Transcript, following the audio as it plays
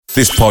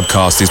This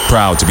podcast is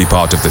proud to be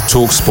part of the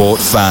TalkSport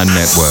Fan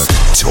Network.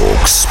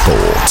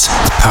 TalkSport.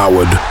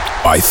 Powered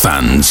by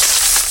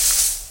fans.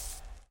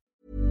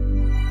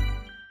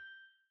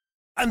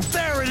 And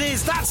there it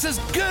is, that's as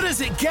good as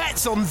it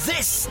gets on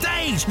this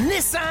stage.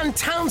 Nissan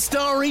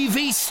Townstar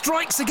EV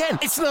strikes again.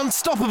 It's an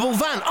unstoppable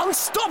van,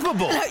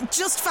 unstoppable.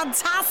 Just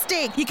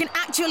fantastic. You can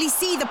actually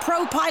see the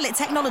Pro Pilot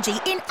technology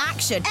in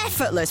action.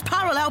 Effortless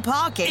parallel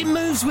parking. It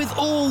moves with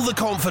all the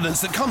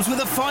confidence that comes with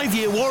a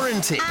 5-year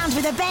warranty. And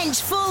with a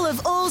bench full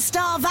of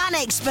all-star van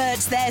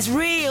experts, there's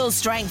real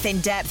strength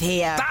in depth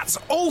here. That's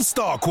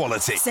all-star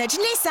quality. Search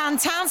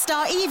Nissan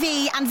Townstar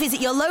EV and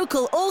visit your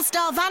local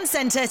all-star van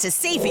centre to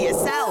see for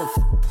yourself.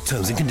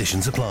 Terms and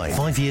conditions apply.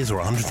 5 years or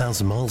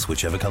 100,000 miles,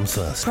 whichever comes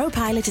first. Pro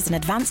Pilot is an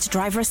advanced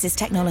driver assist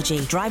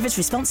technology. Driver's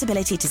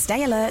responsibility to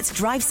stay alert,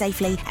 drive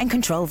safely, and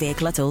control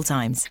vehicle at all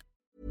times.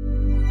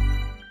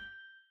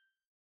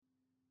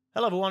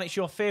 Hello everyone, it's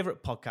your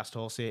favourite podcast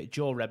host here,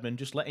 Joe Redman,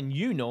 just letting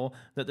you know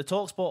that the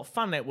TalkSport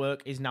Fan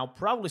Network is now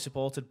proudly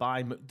supported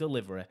by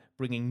McDelivery,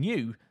 bringing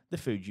you the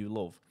food you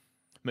love.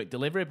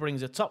 McDelivery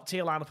brings a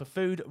top-tier lineup of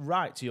food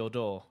right to your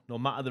door. No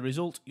matter the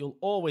result, you'll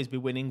always be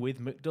winning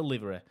with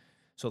McDelivery.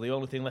 So the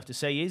only thing left to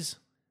say is,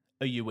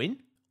 are you in?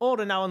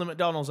 Order now on the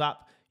McDonald's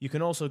app. You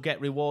can also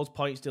get rewards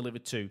points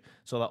delivered too,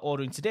 so that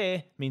ordering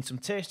today means some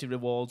tasty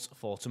rewards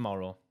for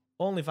tomorrow.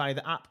 Only via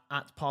the app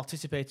at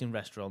participating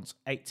restaurants,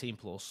 18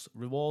 plus.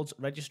 Rewards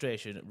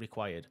registration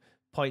required.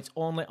 Points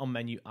only on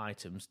menu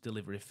items.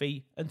 Delivery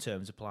fee and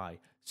terms apply.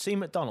 See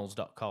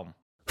mcdonalds.com.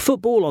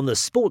 Football on the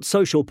Sports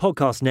Social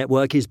Podcast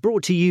Network is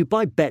brought to you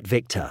by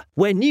BetVictor,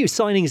 where new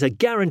signings are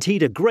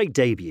guaranteed a great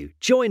debut.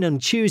 Join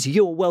and choose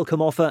your welcome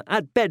offer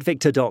at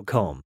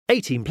betvictor.com.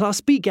 18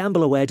 plus,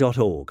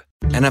 begambleaware.org.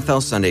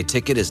 NFL Sunday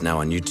Ticket is now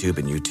on YouTube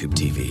and YouTube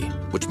TV,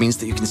 which means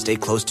that you can stay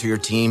close to your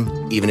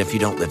team even if you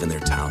don't live in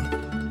their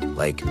town.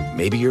 Like,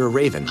 maybe you're a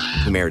Raven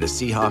who married a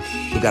Seahawk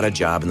who got a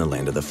job in the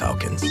land of the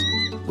Falcons.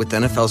 With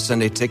NFL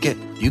Sunday Ticket,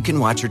 you can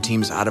watch your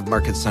team's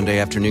out-of-market Sunday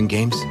afternoon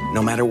games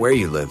no matter where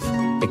you live,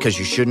 because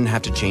you shouldn't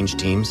have to change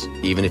teams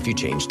even if you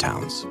change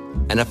towns.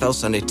 NFL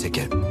Sunday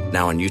Ticket,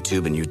 now on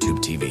YouTube and YouTube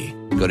TV.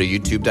 Go to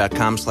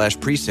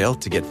youtube.com/presale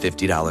to get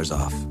 $50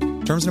 off.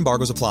 Terms and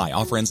embargoes apply.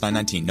 Offer ends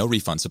 9/19. No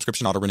refund.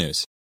 Subscription auto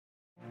renews.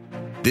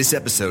 This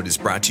episode is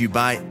brought to you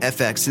by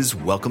FX's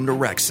Welcome to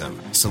Wrexham.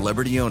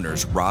 Celebrity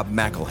owners Rob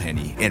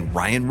McElhenney and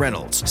Ryan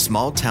Reynolds'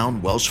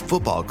 small-town Welsh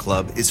football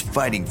club is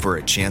fighting for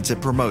a chance at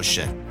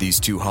promotion. These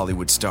two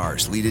Hollywood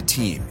stars lead a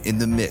team in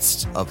the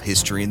midst of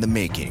history in the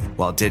making,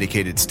 while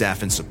dedicated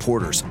staff and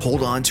supporters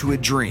hold on to a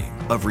dream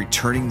of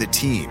returning the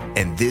team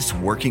and this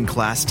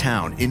working-class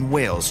town in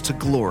Wales to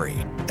glory.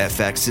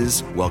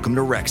 FX's Welcome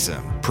to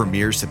Wrexham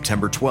premieres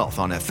September 12th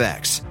on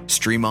FX.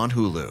 Stream on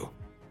Hulu.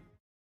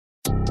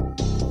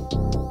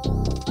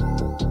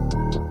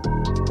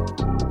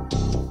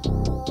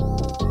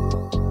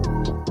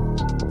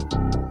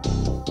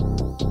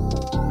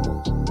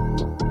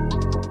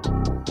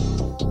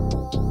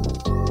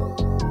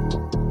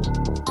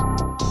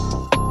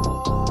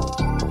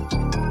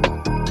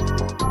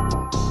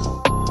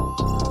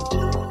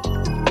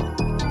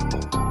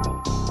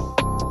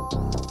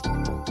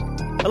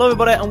 Hello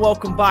everybody and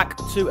welcome back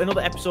to another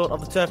episode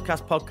of the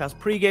Turfcast podcast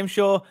pre-game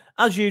show.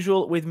 As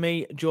usual with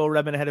me, Joe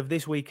Redman, ahead of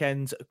this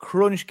weekend's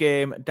crunch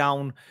game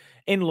down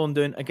in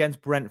London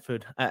against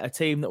Brentford, a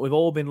team that we've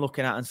all been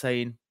looking at and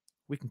saying,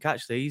 we can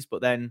catch these, but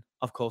then,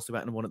 of course, they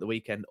went and won at the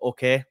weekend.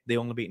 Okay, they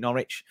only beat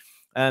Norwich,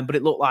 but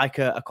it looked like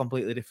a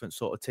completely different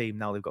sort of team.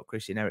 Now they've got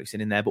Christian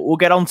Eriksen in there, but we'll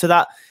get on to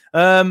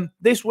that.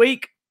 This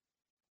week,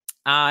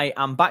 I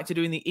am back to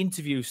doing the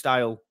interview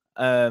style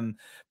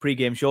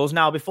pre-game shows.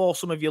 Now, before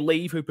some of you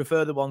leave who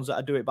prefer the ones that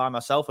I do it by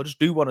myself, I just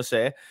do want to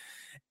say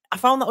I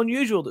found that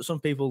unusual that some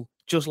people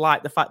just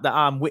like the fact that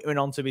I'm whittering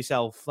on to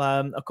myself.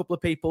 A couple of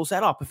people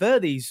said, I prefer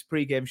these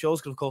pre-game shows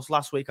because, of course,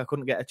 last week I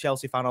couldn't get a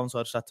Chelsea fan on, so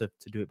I just had to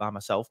do it by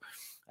myself.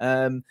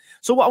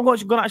 So what I'm going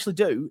to actually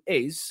do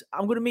is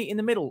I'm going to meet in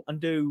the middle and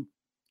do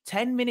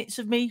 10 minutes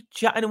of me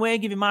chatting away,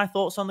 giving my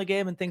thoughts on the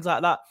game and things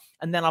like that,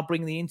 and then I'll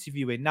bring the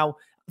interview in. Now,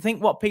 I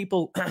think what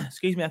people, I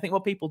think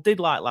what people did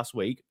like last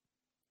week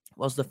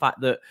was the fact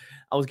that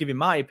I was giving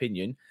my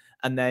opinion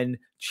and then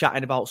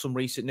chatting about some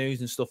recent news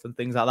and stuff and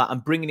things like that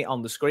and bringing it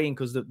on the screen,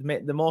 because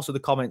the most of the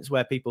comments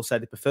where people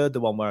said they preferred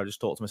the one where I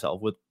just talked to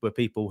myself were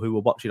people who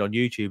were watching on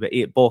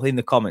YouTube, both in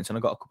the comments, and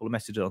I got a couple of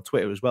messages on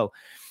Twitter as well.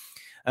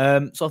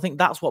 So I think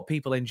that's what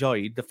people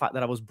enjoyed, the fact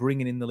that I was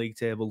bringing in the league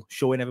table,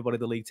 showing everybody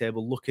the league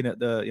table, looking at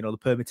the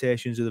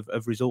permutations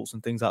of results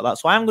and things like that.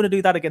 So I am going to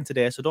do that again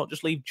today. So don't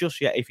just leave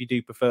just yet if you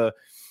do prefer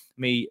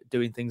me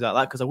doing things like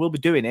that, because I will be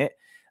doing it.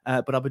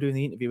 But I'll be doing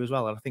the interview as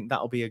well. And I think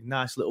that'll be a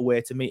nice little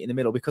way to meet in the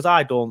middle, because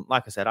I don't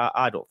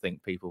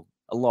think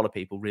a lot of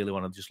people really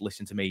want to just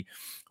listen to me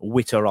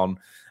witter on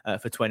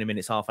for 20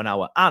 minutes, half an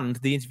hour. And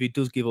the interview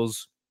does give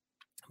us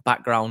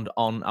background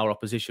on our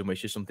opposition,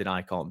 which is something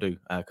I can't do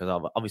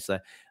because obviously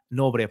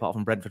nobody apart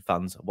from Brentford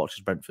fans watches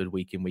Brentford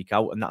week in, week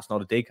out, and that's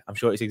not a dig. I'm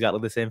sure it's exactly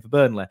the same for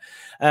Burnley.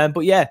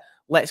 But yeah,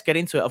 let's get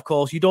into it. Of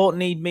course, you don't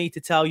need me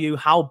to tell you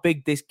how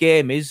big this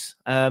game is.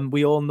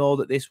 We all know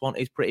that this one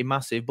is pretty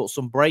massive, but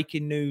some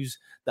breaking news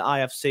that I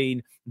have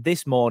seen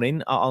this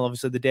morning,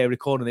 obviously the day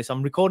recording this,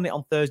 I'm recording it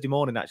on Thursday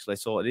morning actually,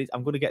 so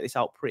I'm going to get this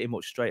out pretty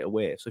much straight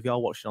away. So if you're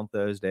watching on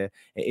Thursday,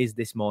 it is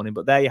this morning,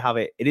 but there you have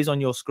it. It is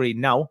on your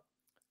screen now.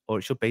 Or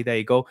it should be. There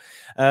you go.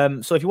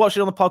 So if you watch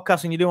it on the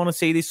podcast and you do want to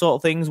see these sort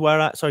of things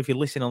if you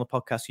listen on the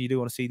podcast, you do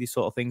want to see these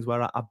sort of things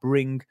where I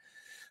bring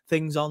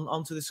things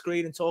onto the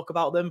screen and talk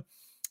about them,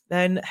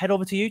 then head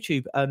over to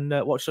YouTube and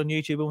watch it on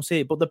YouTube and we'll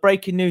see it. But the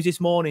breaking news this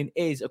morning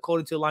is,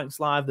 according to Lancs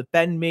Live, that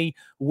Ben Mee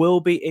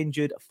will be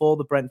injured for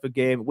the Brentford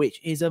game,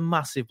 which is a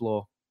massive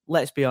blow.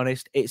 Let's be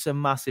honest, it's a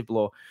massive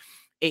blow.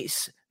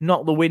 It's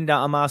knocked the wind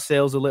out of my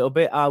sails a little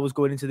bit. I was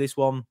going into this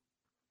one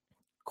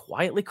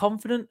quietly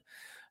confident.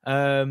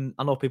 I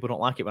know people don't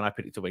like it when I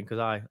predict a win because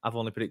I've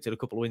only predicted a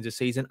couple of wins this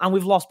season and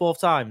we've lost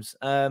both times.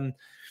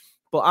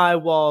 But I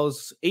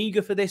was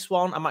eager for this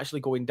one. I'm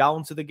actually going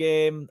down to the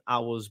game. I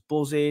was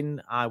buzzing.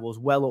 I was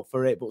well up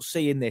for it. But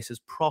seeing this has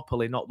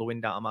properly knocked the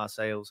wind out of my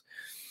sails.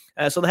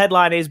 So the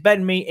headline is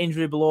Ben Mee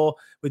injury blow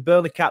with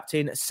Burnley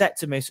captain set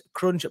to miss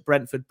crunch at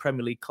Brentford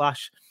Premier League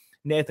clash.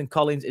 Nathan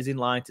Collins is in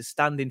line to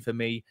stand in for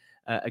me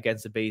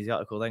against the Bees. The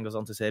article then goes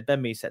on to say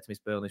Ben Mee set to miss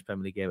Burnley's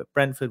Premier League game at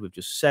Brentford. We've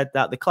just said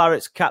that. The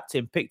Clarets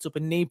captain picked up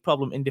a knee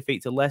problem in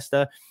defeat to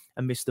Leicester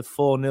and missed the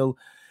 4-0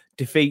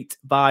 defeat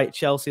by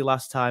Chelsea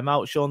last time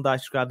out. Sean Dyche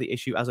described the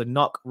issue as a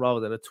knock rather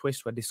than a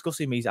twist when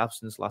discussing Mee's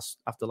absence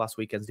after last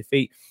weekend's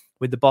defeat,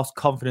 with the boss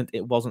confident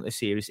it wasn't a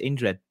serious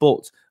injury.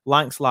 But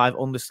Lancs Live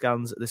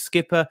understands the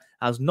skipper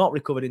has not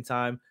recovered in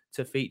time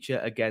to feature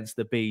against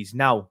the Bees.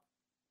 Now,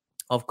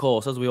 of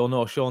course, as we all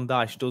know, Sean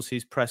Dyche does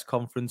his press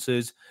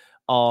conferences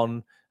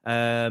on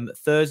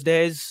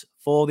Thursdays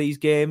for these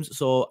games.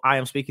 So I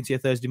am speaking to you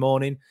Thursday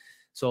morning.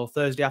 So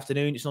Thursday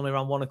afternoon, it's only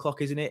around 1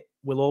 o'clock, isn't it?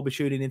 We'll all be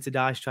tuning into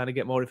Dyche trying to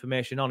get more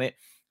information on it.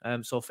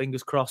 So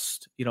fingers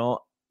crossed,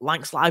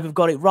 Lancs Live have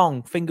got it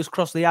wrong. Fingers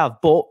crossed they have,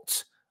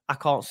 but I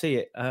can't see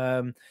it.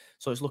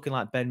 So it's looking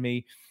like Ben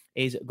Mee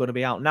is going to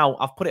be out. Now,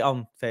 I've put it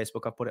on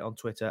Facebook, I've put it on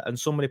Twitter, and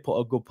somebody put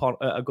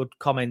a good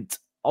comment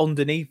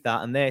underneath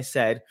that, and they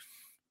said,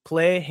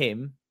 play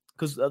him,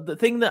 because the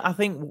thing that I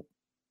think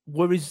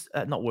I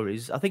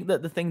think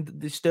that the thing that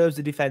disturbs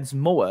the defence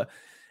more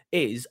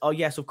is,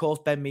 yes, of course,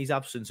 Ben Mee's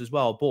absence as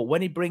well, but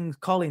when he brings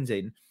Collins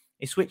in,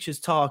 he switches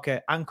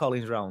Tarker and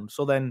Collins round.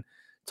 So then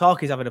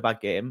Tarker's having a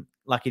bad game,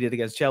 like he did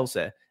against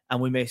Chelsea,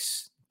 and we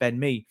miss Ben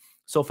Mee.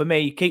 So for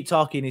me, keep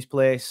Tarker in his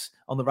place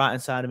on the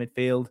right-hand side of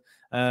midfield,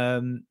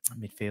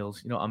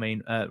 you know what I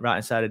mean,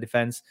 right-hand side of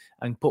defence,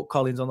 and put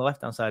Collins on the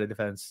left-hand side of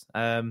defence,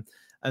 and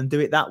do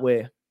it that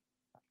way.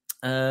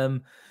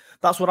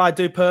 That's what I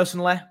do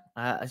personally.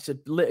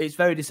 It's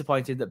very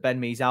disappointing that Ben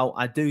Mee's out.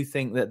 I do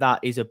think that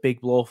is a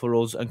big blow for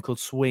us and could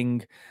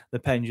swing the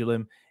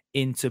pendulum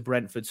into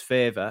Brentford's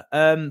favour.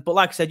 But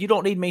like I said, you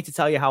don't need me to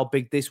tell you how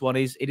big this one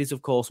is. It is,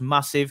 of course,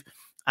 massive.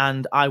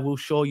 And I will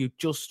show you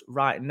just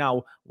right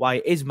now why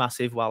it is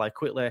massive while I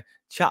quickly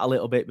chat a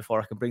little bit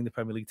before I can bring the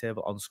Premier League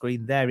table on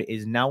screen. There it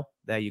is now.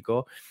 There you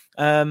go.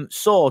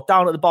 So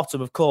down at the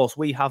bottom, of course,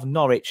 we have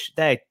Norwich.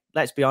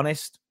 Let's be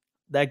honest,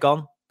 they're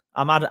gone.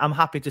 I'm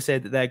happy to say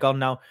that they're gone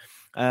now.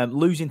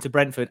 Losing to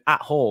Brentford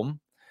at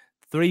home,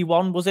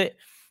 3-1 was it?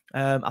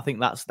 I think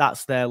that's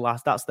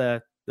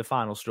the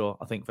final straw,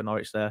 I think, for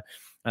Norwich there.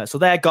 So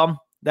they're gone.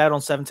 They're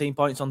on 17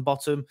 points on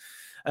bottom.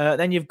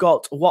 Then you've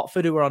got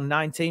Watford, who are on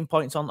 19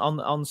 points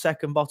on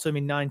second bottom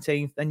in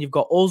 19th. Then you've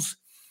got us,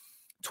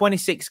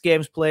 26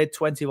 games played,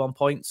 21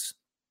 points.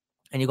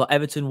 And you've got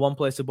Everton, one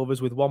place above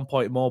us with 1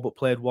 point more, but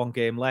played one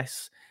game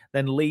less.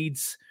 Then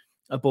Leeds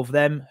above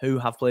them, who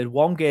have played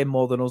one game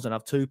more than us and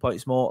have 2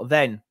 points more.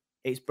 Then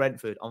it's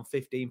Brentford on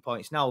 15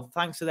 points. Now,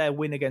 thanks to their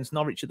win against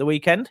Norwich at the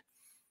weekend,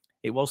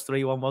 it was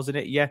 3-1, wasn't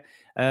it? Yeah.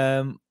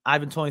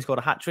 Ivan Toney scored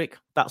a hat-trick.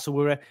 That's a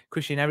worry.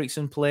 Christian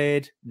Eriksen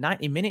played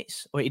 90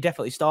 minutes. Well, he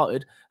definitely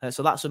started.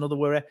 So that's another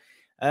worry.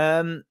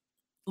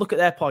 Look at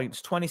their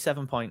points.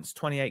 27 points,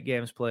 28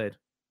 games played.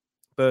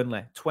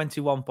 Burnley,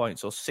 21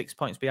 points, or 6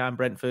 points behind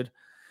Brentford,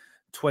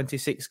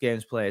 26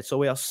 games played. So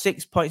we are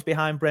 6 points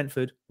behind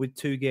Brentford with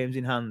 2 games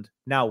in hand.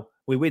 Now,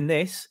 we win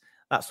this.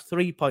 That's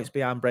 3 points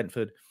behind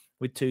Brentford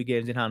with 2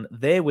 games in hand.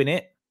 They win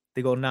it.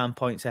 They go 9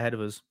 points ahead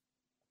of us.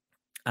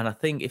 And I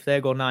think if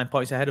they go 9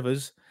 points ahead of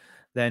us,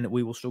 then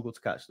we will struggle to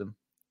catch them.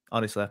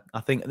 Honestly,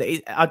 I think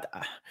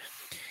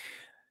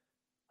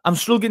I'm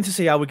struggling to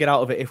see how we get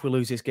out of it if we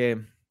lose this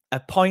game.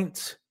 A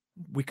point,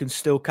 we can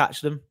still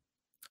catch them.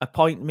 A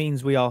point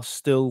means we are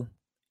still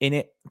in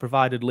it,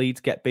 provided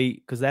Leeds get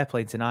beat, because they're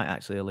playing tonight,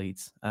 actually,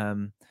 Leeds.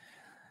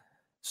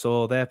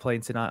 So they're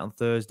playing tonight on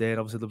Thursday, and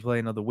obviously they're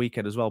playing on the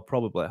weekend as well,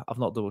 probably. I've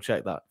not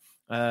double-checked that.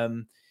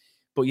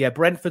 But yeah,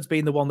 Brentford's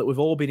been the one that we've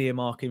all been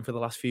earmarking for the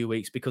last few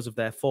weeks because of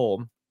their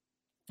form.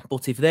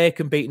 But if they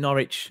can beat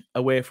Norwich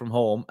away from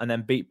home and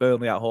then beat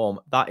Burnley at home,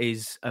 that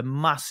is a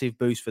massive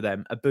boost for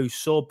them. A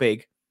boost so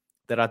big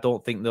that I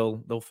don't think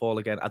they'll fall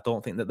again. I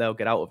don't think that they'll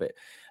get out of it,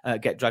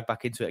 get dragged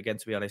back into it again,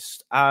 to be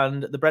honest.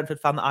 And the Brentford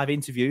fan that I've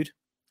interviewed,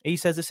 he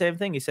says the same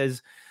thing. He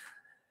says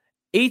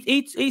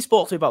he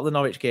spoke to me about the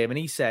Norwich game, and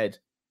he said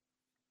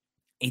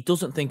he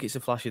doesn't think it's a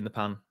flash in the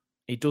pan.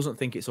 He doesn't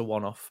think it's a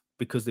one-off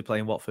because they're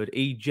playing Watford.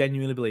 He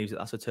genuinely believes that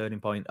that's a turning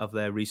point of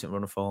their recent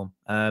run of form.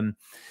 And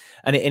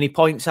he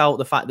points out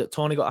the fact that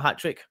Tony got a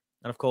hat-trick.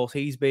 And, of course,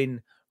 he's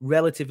been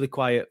relatively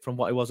quiet from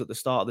what he was at the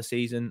start of the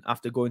season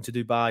after going to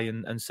Dubai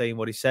and saying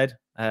what he said.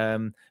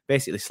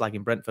 Basically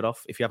slagging Brentford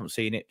off. If you haven't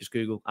seen it, just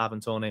Google Ivan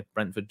Toney,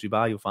 Brentford,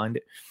 Dubai, you'll find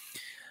it.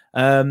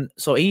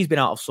 So he's been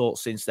out of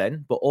sorts since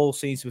then, but all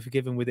seems to be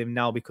forgiven with him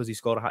now because he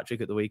scored a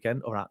hat-trick at the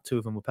weekend. All right, 2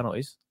 of them were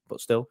penalties, but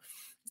still.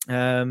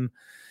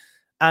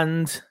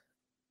 And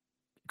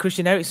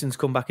Christian Eriksen's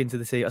come back into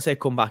the team. I say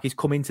come back, he's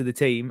come into the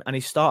team and he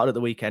started at the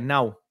weekend.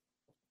 Now,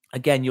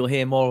 again, you'll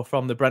hear more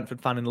from the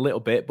Brentford fan in a little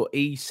bit, but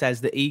he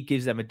says that he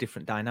gives them a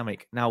different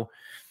dynamic. Now,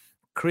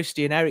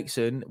 Christian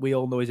Eriksen, we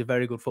all know he's a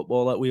very good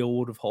footballer. We all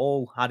would have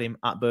all had him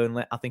at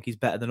Burnley. I think he's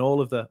better than all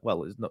of the...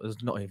 Well,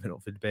 it's not even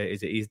up for debate,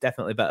 is it? He's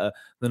definitely better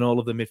than all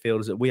of the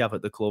midfielders that we have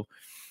at the club.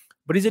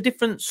 But he's a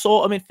different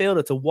sort of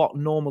midfielder to what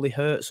normally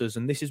hurts us.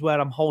 And this is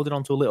where I'm holding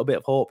on to a little bit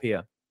of hope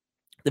here.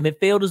 The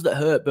midfielders that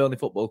hurt Burnley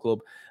Football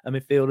Club are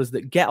midfielders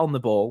that get on the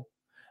ball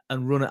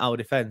and run at our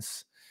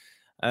defence.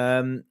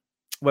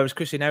 Whereas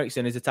Christian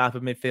Eriksen is a type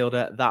of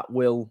midfielder that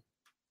will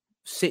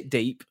sit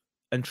deep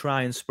and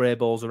try and spray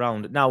balls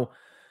around. Now,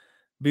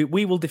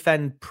 we will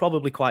defend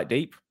probably quite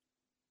deep,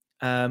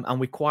 and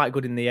we're quite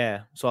good in the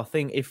air. So I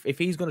think if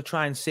he's going to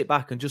try and sit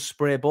back and just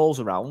spray balls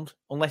around,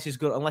 unless he's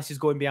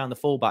going behind the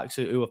fullbacks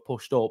who have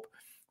pushed up,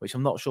 which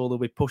I'm not sure they'll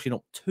be pushing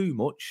up too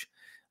much.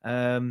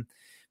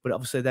 But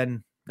obviously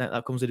then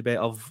that comes a debate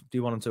of, do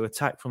you want them to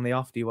attack from the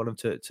off? Do you want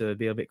them to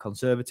be a bit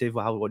conservative?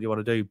 What do you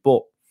want to do?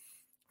 But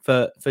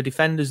for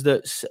midfielders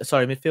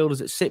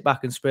that sit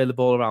back and spray the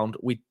ball around,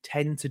 we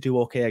tend to do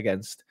okay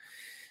against.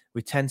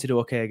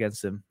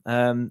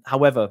 them.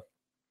 However,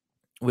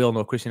 we all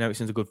know Christian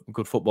Eriksen's a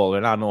good footballer,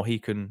 and I know he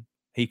can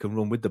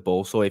run with the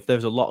ball. So if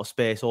there's a lot of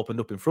space opened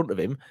up in front of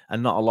him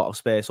and not a lot of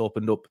space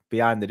opened up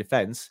behind the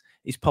defence,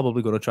 he's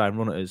probably going to try and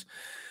run at us.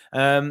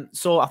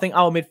 So I think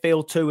our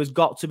midfield 2 has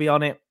got to be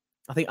on it.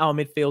 I think our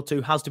midfield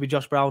 2 has to be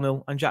Josh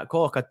Brownhill and Jack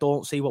Cork. I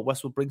don't see what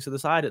Westwood brings to the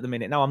side at the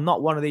minute. Now, I'm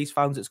not one of these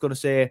fans that's going to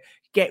say,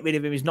 get rid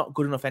of him, he's not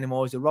good enough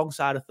anymore, he's the wrong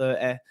side of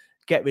 30,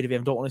 get rid of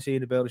him, don't want to see him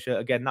in the Burnley shirt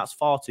again. That's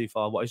far too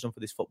far. What he's done for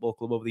this football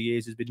club over the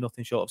years has been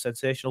nothing short of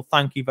sensational.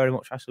 Thank you very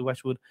much, Ashley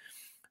Westwood,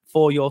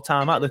 for your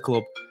time at the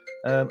club.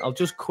 I'll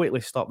just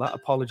quickly stop that.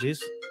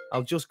 Apologies.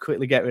 I'll just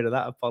quickly get rid of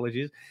that.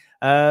 Apologies.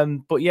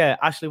 But yeah,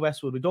 Ashley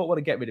Westwood, we don't want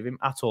to get rid of him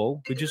at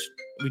all. We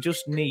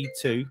just need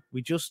to.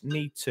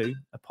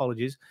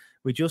 Apologies.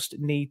 We just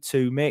need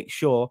to make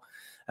sure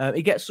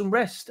he gets some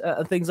rest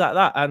and things like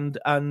that.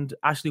 And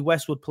Ashley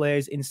Westwood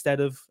plays instead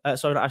of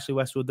not Ashley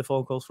Westwood. The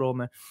phone call's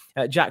thrown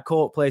there. Jack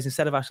Cork plays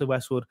instead of Ashley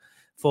Westwood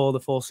for the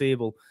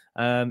foreseeable.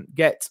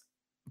 Get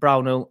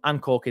Brownhill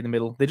and Cork in the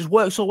middle. They just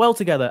work so well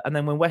together. And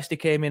then when Westy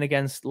came in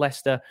against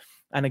Leicester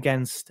and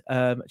against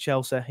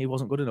Chelsea, he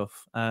wasn't good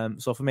enough.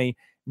 So for me,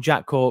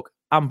 Jack Cork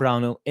and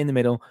Brownhill in the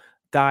middle.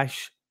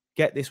 Dash,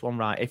 get this one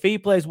right. If he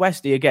plays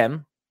Westy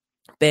again,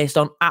 based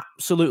on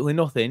absolutely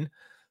nothing,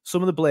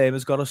 some of the blame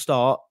has got to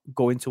start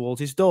going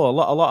towards his door. A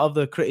lot of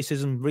the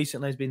criticism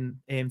recently has been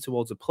aimed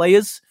towards the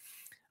players.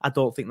 I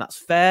don't think that's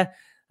fair.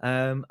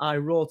 I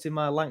wrote in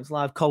my Lancs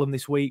Live column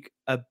this week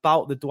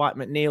about the Dwight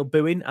McNeil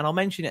booing, and I'll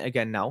mention it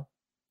again now.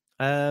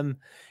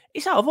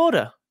 It's out of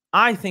order.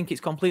 I think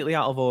it's completely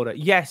out of order.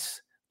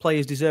 Yes,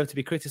 players deserve to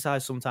be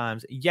criticised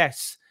sometimes.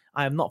 Yes,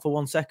 I am not for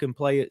 1 second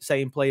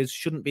saying players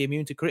shouldn't be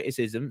immune to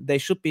criticism. They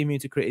should be immune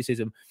to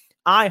criticism.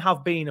 I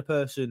have been a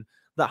person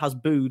that has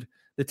booed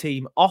the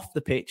team off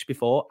the pitch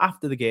before,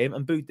 after the game,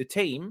 and booed the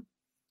team.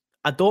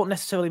 I don't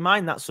necessarily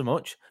mind that so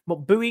much,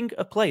 but booing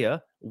a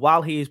player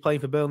while he is playing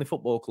for Burnley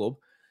Football Club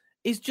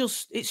is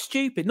it's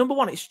stupid. Number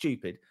one, it's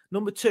stupid.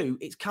 Number two,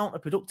 it's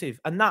counterproductive.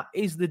 And that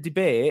is the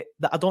debate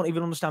that I don't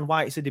even understand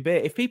why it's a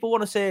debate. If people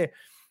want to say,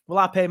 well,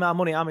 I pay my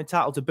money, I'm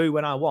entitled to boo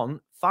when I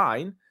want,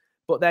 fine.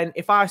 But then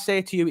if I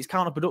say to you it's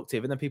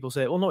counterproductive, and then people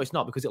say, well, no, it's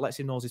not, because it lets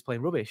him know he's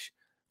playing rubbish.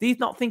 Do you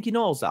not think he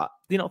knows that?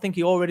 Do you not think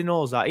he already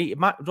knows that?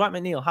 Dwight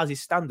McNeil has his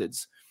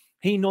standards.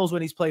 He knows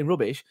when he's playing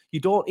rubbish. He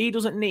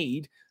doesn't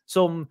need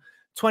some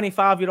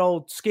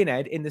 25-year-old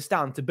skinhead in the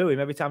stand to boo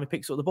him every time he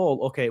picks up the ball.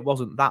 Okay, it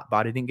wasn't that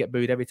bad. He didn't get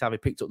booed every time he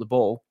picked up the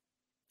ball.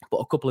 But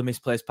a couple of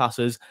misplaced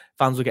passes,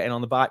 fans were getting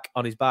on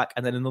his back,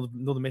 and then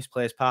another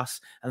misplaced pass,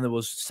 and there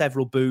was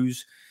several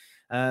boos.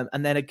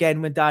 And then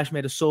again, when Daesh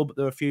made a sub,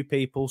 there were a few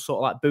people sort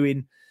of like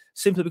booing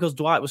simply because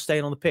Dwight was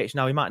staying on the pitch.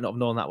 Now, he might not have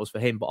known that was for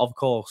him, but of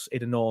course,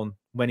 he'd have known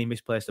when he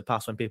misplaced a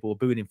pass when people were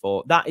booing him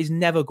for. That is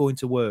never going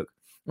to work.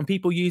 And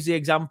people use the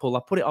example.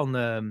 I put it on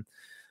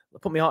I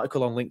put my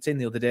article on LinkedIn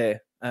the other day,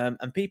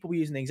 and people were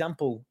using the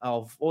example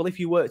of, well, if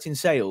you worked in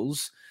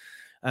sales,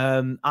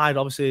 I'd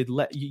obviously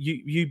let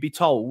you'd be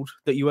told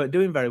that you weren't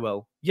doing very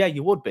well. Yeah,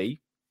 you would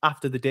be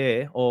after the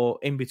day or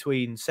in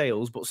between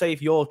sales. But say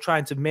if you're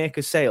trying to make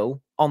a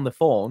sale on the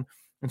phone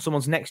and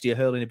someone's next to you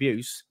hurling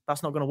abuse,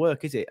 that's not going to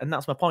work, is it? And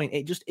that's my point.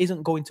 It just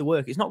isn't going to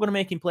work. It's not going to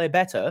make him play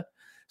better.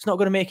 It's not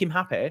going to make him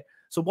happy.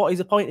 So what is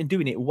the point in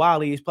doing it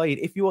while he is playing?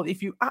 If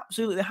you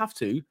absolutely have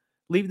to,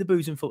 leave the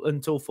booze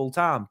until full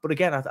time. But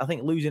again, I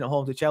think losing at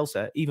home to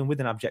Chelsea, even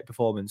with an abject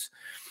performance,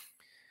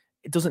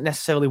 it doesn't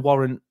necessarily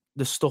warrant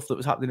the stuff that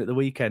was happening at the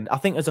weekend. I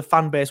think as a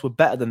fan base, we're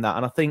better than that.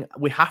 And I think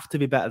we have to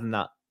be better than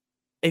that.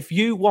 If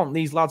you want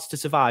these lads to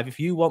survive, if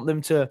you want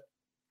them to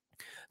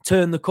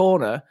turn the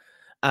corner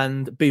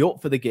and be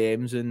up for the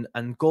games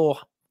and go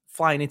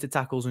flying into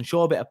tackles and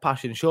show a bit of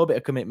passion, show a bit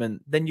of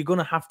commitment, then you're going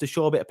to have to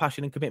show a bit of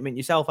passion and commitment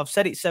yourself. I've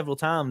said it several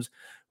times.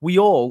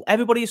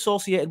 Everybody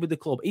associated with the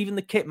club, even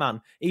the kit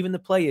man, even the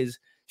players,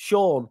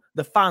 Sean,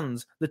 the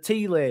fans, the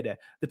tea lady,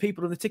 the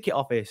people in the ticket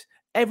office,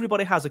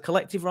 everybody has a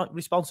collective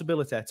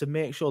responsibility to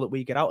make sure that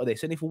we get out of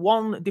this. And if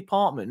one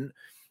department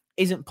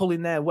isn't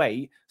pulling their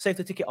weight, say if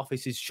the ticket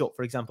office is shut,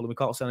 for example, and we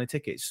can't sell any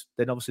tickets,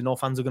 then obviously no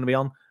fans are going to be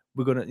on.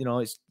 We're going to,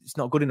 it's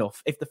not good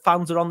enough. If the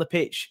fans are on the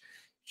pitch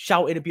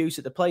shouting abuse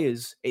at the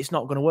players, it's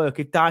not going to work.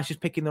 If Dyche is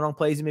picking the wrong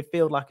players in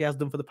midfield like he has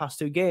done for the past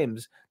 2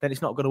 games, then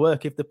it's not going to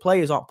work. If the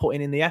players aren't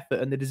putting in the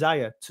effort and the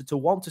desire to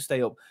want to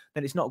stay up,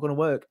 then it's not going to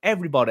work.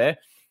 Everybody,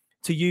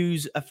 to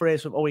use a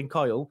phrase from Owen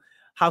Coyle,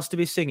 has to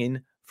be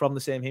singing from the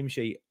same hymn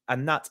sheet.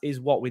 And that is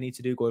what we need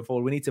to do going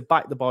forward. We need to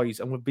back the boys.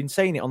 And we've been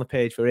saying it on the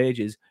page for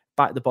ages.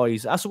 Back the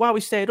boys. That's why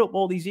we stayed up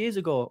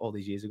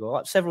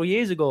like several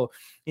years ago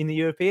in the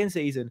European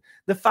season.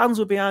 The fans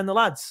were behind the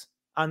lads.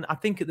 And I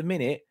think at the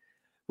minute,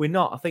 we're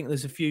not. I think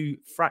there's a few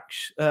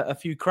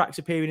cracks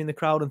appearing in the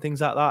crowd and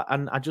things like that.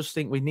 And I just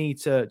think we need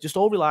to just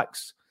all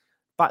relax,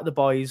 back the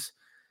boys.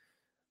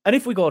 And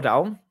if we go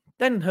down,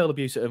 then hurl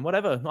abuse at them,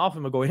 whatever. Half of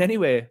them are going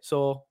anyway.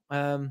 So,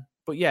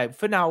 but yeah,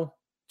 for now,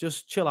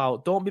 just chill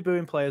out. Don't be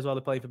booing players while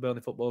they're playing for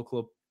Burnley Football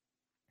Club.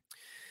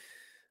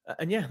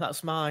 And yeah,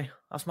 that's my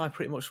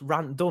pretty much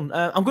rant done.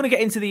 I'm going to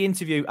get into the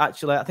interview,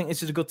 actually. I think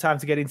this is a good time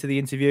to get into the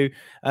interview.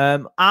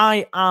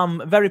 I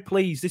am very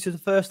pleased. This is the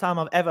first time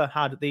I've ever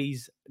had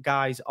these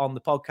guys on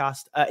the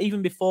podcast.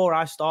 Even before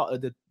I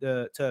started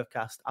the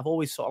Turfcast, I've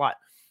always sort of like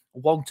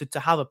wanted to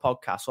have a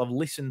podcast. So I've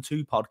listened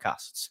to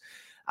podcasts.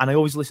 And I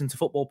always listen to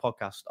football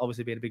podcasts.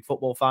 Obviously, being a big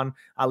football fan,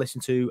 I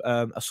listened to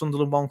a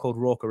Sunderland one called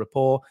Roker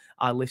Report.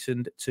 I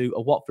listened to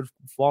a Watford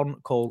one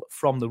called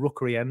From the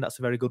Rookery End. That's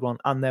a very good one.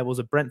 And there was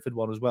a Brentford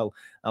one as well.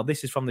 Now,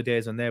 this is from the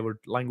days when they were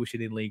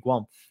languishing in League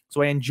One.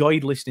 So I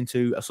enjoyed listening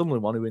to a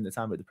Sunderland one who were in the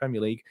time at the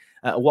Premier League,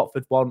 a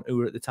Watford one who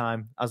were at the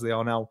time, as they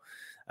are now,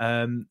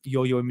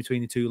 yo-yo in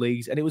between the 2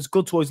 leagues. And it was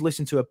good to always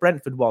listen to a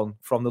Brentford one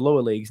from the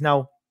lower leagues.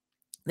 Now,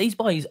 these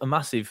boys are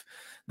massive.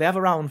 They have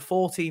around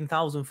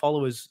 14,000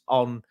 followers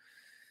on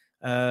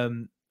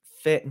Twitter,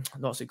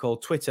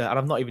 and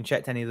I've not even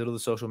checked any of the other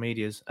social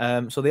medias.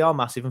 So they are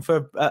massive. And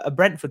for a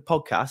Brentford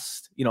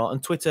podcast,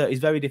 and Twitter is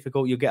very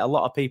difficult. You'll get a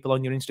lot of people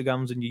on your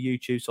Instagrams and your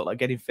YouTube, sort of like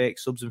getting fake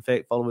subs and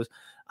fake followers.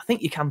 I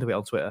think you can do it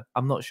on Twitter.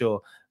 I'm not sure.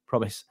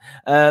 Promise.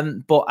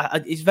 But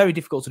it's very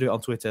difficult to do it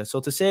on Twitter. So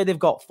to say they've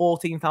got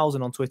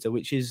 14,000 on Twitter,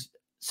 which is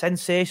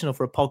sensational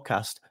for a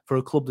podcast for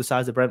a club the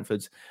size of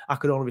Brentford's, I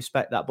could only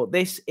respect that. But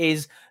this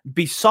is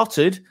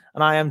Beeseotted,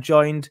 and I am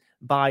joined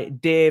by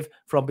Dave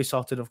from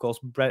Beeseotted. Of course,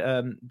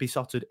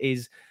 Beeseotted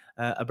is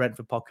a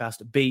Brentford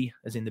podcast. B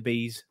as in the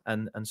bees,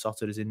 and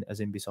Sotted as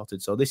in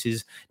Beeseotted. So this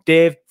is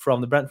Dave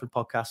from the Brentford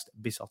podcast,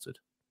 Beeseotted.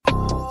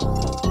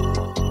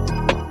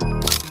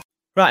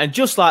 Right, and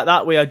just like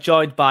that, we are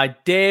joined by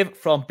Dave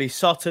from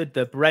Beeseotted,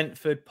 the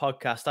Brentford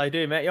podcast. How you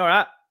doing, mate? You all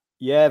right?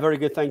 Yeah, very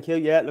good, thank you.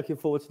 Yeah, looking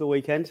forward to the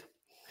weekend.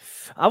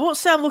 I won't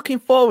say I'm looking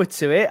forward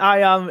to it. I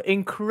am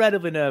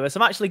incredibly nervous.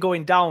 I'm actually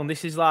going down.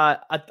 This is like,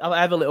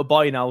 I have a little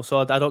boy now, so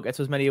I don't get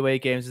to as many away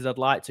games as I'd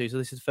like to. So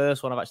this is the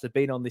first one I've actually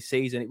been on this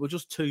season. It was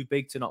just too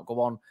big to not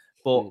go on.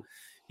 But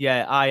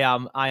yeah, I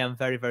am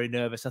very, very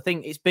nervous. I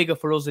think it's bigger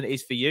for us than it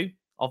is for you,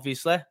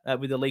 obviously,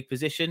 with the league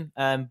position.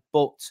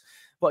 But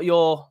what are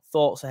your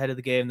thoughts ahead of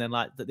the game then,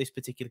 like this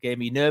particular game?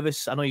 Are you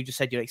nervous? I know you just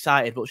said you're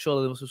excited, but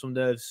surely there must be some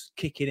nerves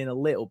kicking in a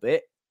little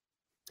bit.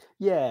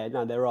 Yeah,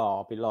 no, there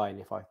are. I'd be lying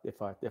if I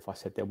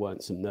said there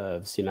weren't some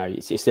nerves.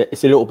 It's a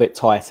little bit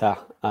tighter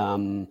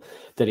than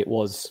it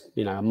was,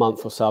 a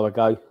month or so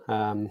ago.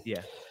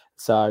 Yeah.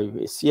 So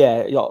it's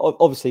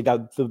obviously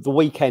the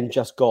weekend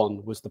just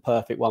gone was the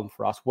perfect one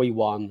for us. We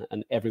won,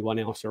 and everyone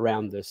else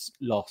around us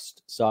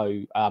lost.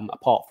 So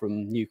apart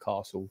from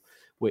Newcastle,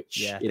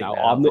 which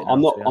I'm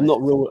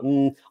not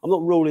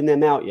ruling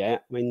them out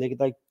yet. I mean, they've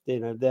had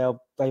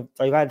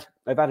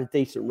a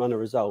decent run of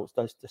results.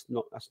 Let's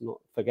not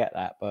forget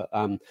that. But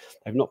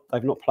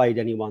they've not played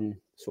anyone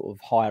sort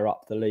of higher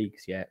up the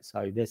leagues yet.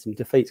 So there's some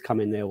defeats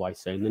coming their way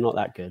soon. They're not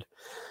that good.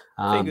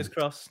 Fingers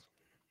crossed.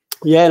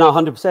 Yeah, no,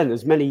 100%.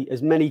 As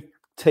many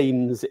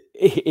teams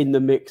in the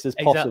mix as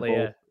possible.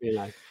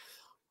 Exactly,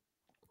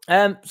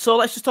 yeah. So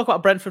let's just talk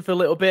about Brentford for a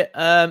little bit.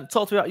 Talk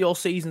to me about your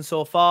season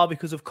so far,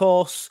 because of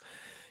course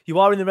you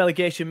are in the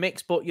relegation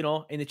mix, but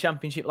in the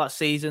Championship last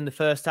season, the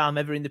first time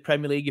ever in the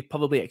Premier League, you're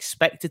probably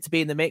expected to be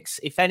in the mix.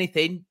 If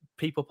anything,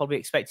 people probably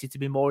expect you to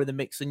be more in the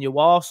mix than you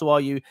are. So are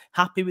you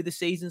happy with the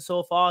season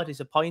so far?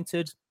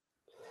 Disappointed?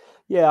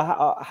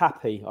 Yeah,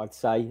 happy, I'd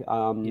say.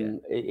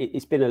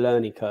 It's been a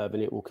learning curve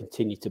and it will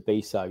continue to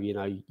be so. You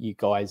know, you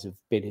guys have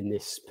been in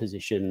this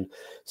position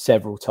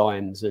several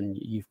times and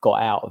you've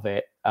got out of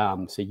it.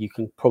 So you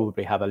can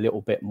probably have a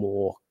little bit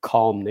more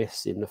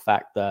calmness in the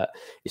fact that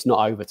it's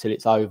not over till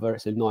it's over.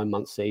 It's a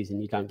 9-month season.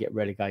 You don't get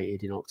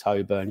relegated in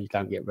October and you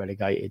don't get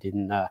relegated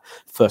in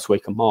first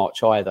week of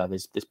March either.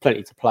 There's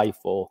plenty to play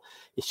for.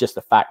 It's just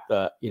the fact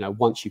that, you know,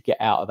 once you get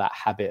out of that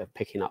habit of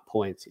picking up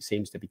points, it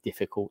seems to be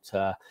difficult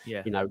to,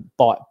 you know,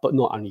 buy. But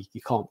not only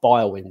you can't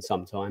buy a win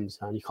sometimes,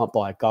 and you can't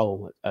buy a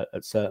goal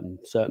at certain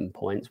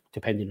points,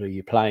 depending on who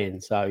you're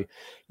playing. So,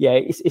 yeah,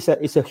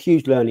 it's a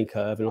huge learning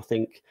curve, and I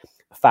think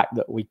the fact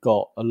that we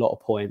got a lot of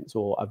points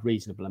or a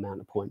reasonable amount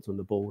of points on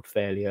the board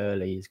fairly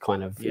early is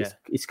kind of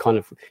it's kind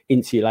of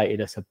insulated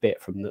us a bit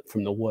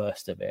from the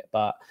worst of it.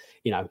 But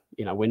you know,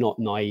 we're not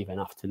naive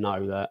enough to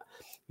know that,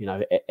 you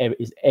know,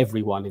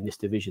 everyone in this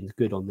division is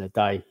good on their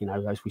day. You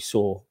know, as we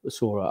saw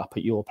up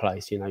at your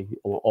place. You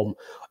know,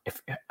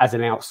 as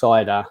an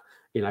outsider,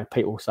 you know,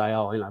 people say,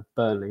 oh, you know,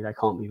 Burnley, they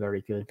can't be very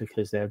good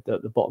because they're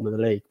at the bottom of the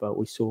league. But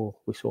we saw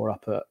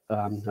up at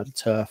the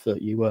Turf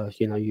that you were,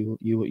 you know,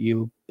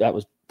 you that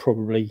was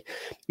probably,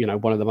 you know,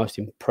 one of the most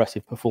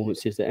impressive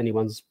performances that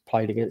anyone's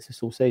played against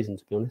us all season,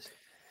 to be honest.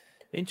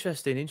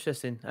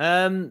 Interesting.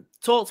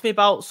 Talk to me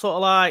about sort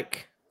of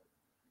like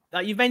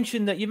you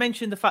mentioned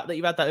the fact that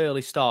you had that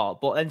early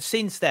start, but and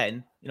since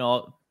then, you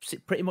know,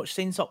 pretty much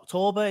since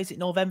October, is it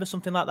November,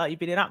 something like that, you've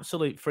been in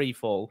absolute free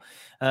fall,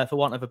 for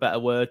want of a better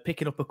word,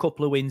 picking up a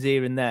couple of wins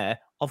here and there.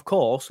 Of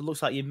course, it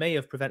looks like you may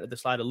have prevented the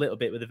slide a little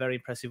bit with a very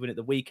impressive win at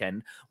the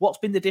weekend. What's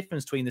been the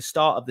difference between the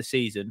start of the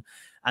season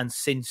and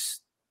since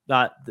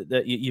that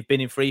you've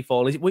been in free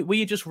fall? Were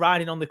you just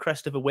riding on the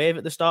crest of a wave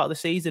at the start of the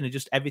season and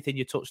just everything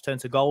you touched turned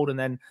to gold, and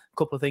then a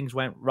couple of things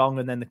went wrong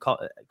and then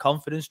the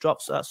confidence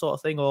drops, that sort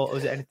of thing, or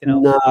was it anything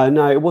else?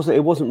 No, it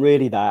wasn't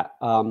really that.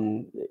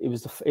 It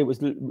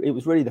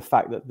was really the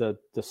fact that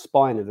the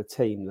spine of the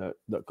team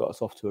that got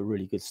us off to a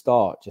really good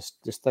start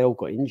just they all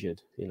got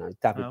injured. You know,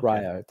 David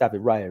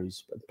Raya,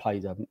 who's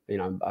played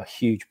a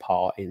huge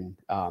part in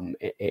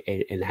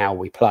how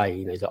we play.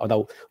 You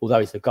know, although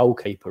he's the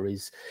goalkeeper,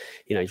 he's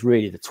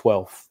really the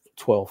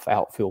 12th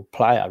outfield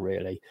player,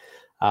 really.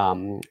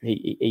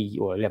 He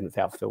or 11th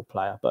outfield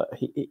player, but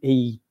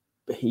he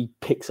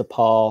picks a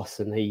pass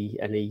and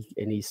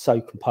he's so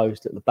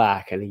composed at the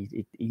back, and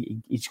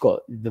he's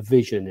got the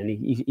vision, and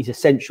he's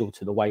essential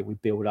to the way we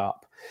build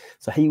up.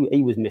 So he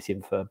was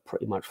missing for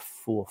pretty much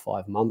 4 or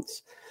 5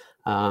 months.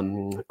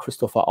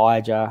 Christopher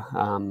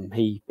Iger,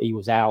 he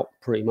was out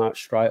pretty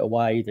much straight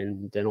away.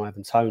 Then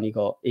Ivan Toney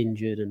got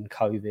injured and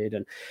COVID,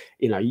 and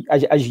you know,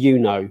 as you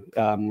know,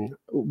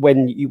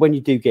 when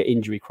you do get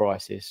injury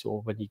crisis,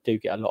 or when you do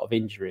get a lot of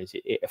injuries,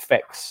 it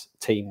affects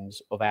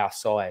teams of our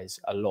size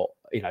a lot.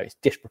 You know, it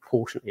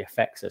disproportionately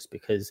affects us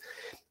because,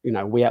 you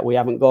know, we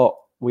haven't got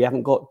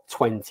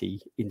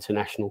 20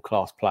 international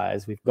class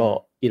players. We've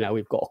got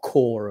a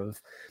core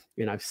of,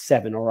 you know,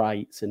 7 or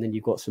 8, and then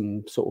you've got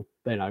some sort of,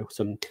 you know,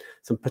 some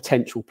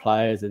potential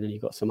players, and then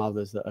you've got some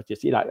others that are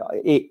just, you know,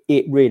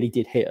 it really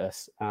did hit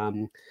us.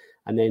 And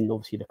then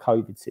obviously the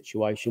COVID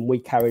situation, we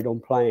carried on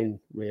playing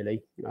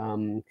really.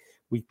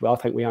 I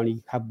think we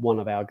only had one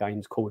of our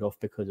games called off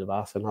because of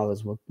us, and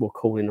others were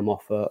calling them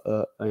off at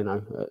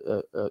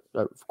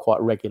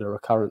quite regular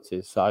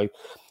occurrences. So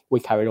we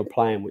carried on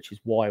playing, which is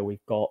why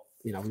we've got,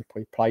 you know,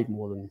 we played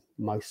more than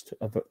most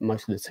of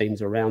the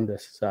teams around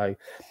us. So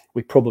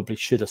we probably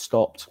should have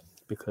stopped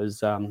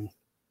because,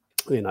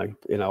 you know,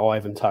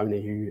 Ivan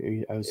Toney,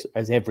 who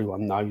as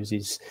everyone knows,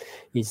 is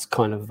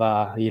kind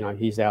of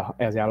he's our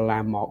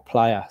landmark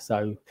player.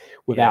 So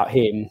without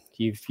him,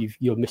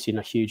 you're missing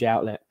a huge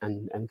outlet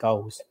and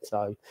goals.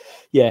 So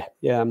we've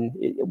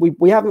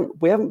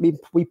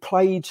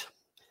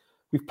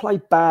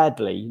played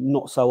badly,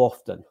 not so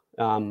often.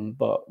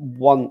 But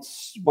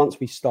once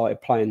we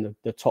started playing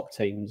the top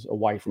teams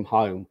away from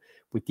home,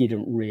 we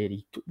didn't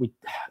really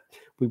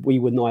we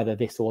were neither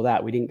this or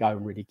that. We didn't go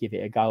and really give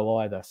it a go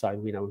either.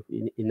 So, you know,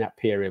 in that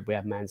period, we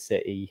had Man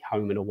City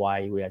home and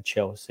away, we had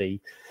Chelsea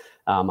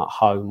at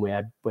home, we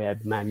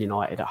had Man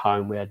United at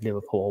home, we had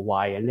Liverpool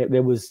away, and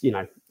there was, you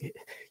know,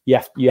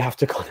 you have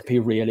to kind of be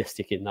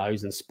realistic in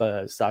those, and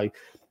Spurs. So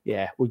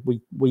yeah,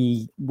 we've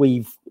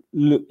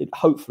looked.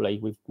 Hopefully,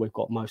 we've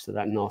got most of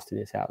that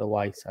nastiness out of the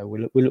way. So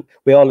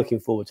we are looking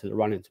forward to the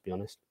running, to be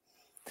honest.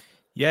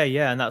 Yeah,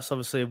 and that's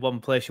obviously one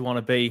place you want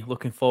to be,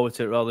 looking forward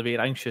to it rather than being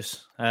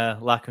anxious,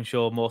 like I'm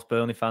sure most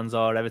Burnley fans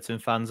are, Everton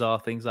fans are,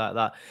 things like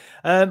that.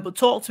 But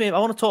talk to me. I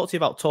want to talk to you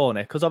about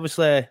Toney, because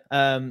obviously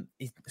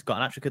he's got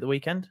an hat-trick at the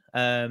weekend.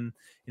 You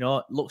know,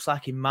 it looks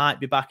like he might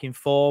be back in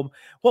form.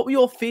 What were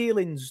your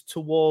feelings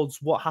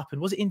towards what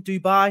happened? Was it in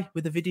Dubai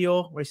with the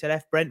video where he said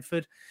F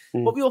Brentford?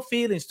 What were your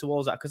feelings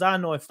towards that? Because I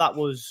know if that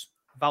was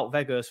Wout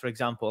Weghorst, for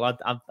example,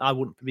 I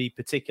wouldn't be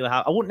particular.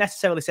 I wouldn't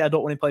necessarily say I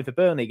don't want him playing for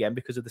Burnley again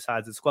because of the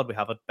size of the squad we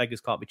have.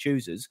 Beggars can't be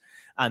choosers,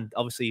 and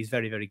obviously he's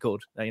very, very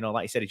good. You know,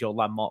 like you said, he's your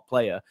landmark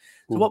player.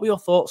 So, what were your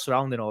thoughts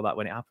surrounding all that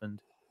when it happened?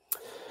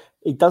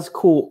 It does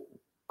cause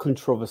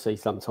controversy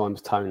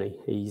sometimes. Tony,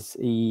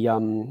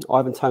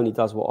 Ivan Toney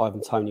does what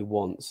Ivan Toney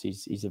wants.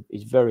 He's a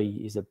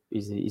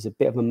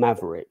bit of a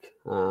maverick.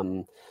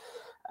 I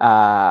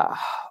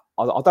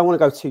don't want to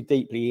go too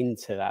deeply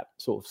into that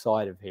sort of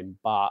side of him,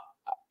 but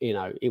he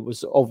won't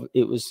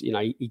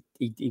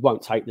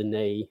take the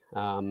knee.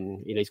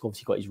 He's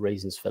obviously got his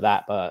reasons for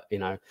that, but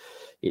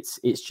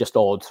it's just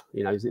odd.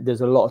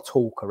 There's a lot of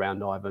talk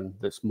around Ivan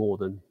that's more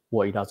than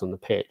what he does on the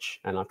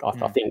pitch, and I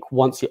think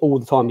all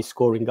the time he's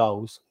scoring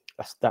goals,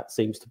 that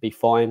seems to be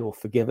fine or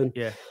forgiven.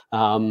 Yeah.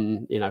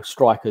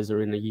 Strikers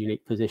are in a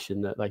unique position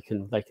that they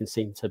can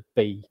seem to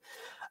be,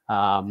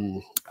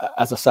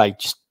 as I say,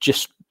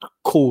 just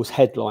cause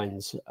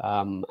headlines,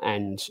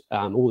 and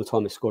all the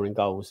time they're scoring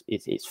goals,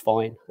 it's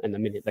fine. And the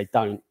minute they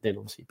don't, then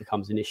obviously it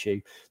becomes an issue.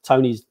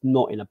 Tony's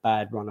not in a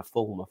bad run of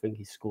form. I think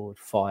he's scored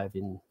 5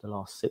 in the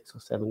last 6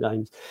 or 7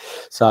 games.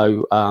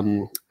 So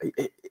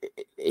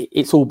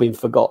it's all been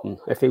forgotten.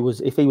 If he was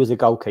a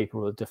goalkeeper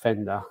or a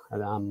defender,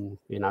 then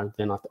I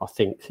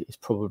think it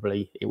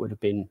would have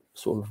been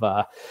sort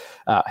of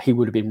he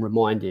would have been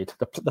reminded.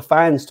 The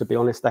fans, to be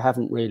honest, they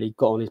haven't really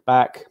got on his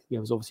back.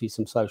 There was obviously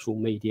some social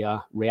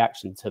media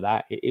reaction to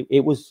that.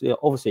 It was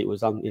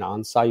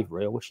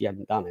unsavoury. I wish he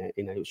hadn't done it.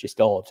 It was just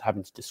odd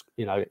having to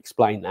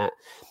explain that,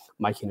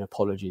 making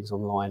apologies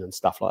online and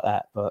stuff like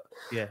that. But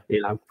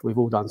we've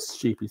all done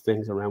stupid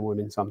things around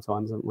women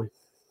sometimes, haven't we?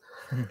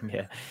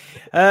 Yeah.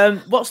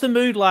 What's the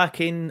mood like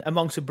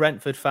amongst the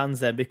Brentford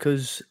fans then?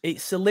 Because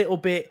it's a little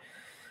bit,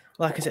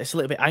 like I said, it's a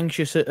little bit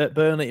anxious at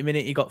Burnley at the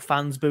minute. You got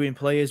fans booing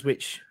players,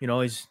 which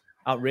is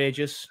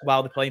outrageous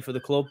while they're playing for the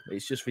club.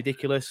 It's just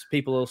ridiculous.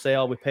 People will say,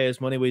 we pay us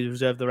money, we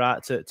reserve the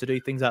right to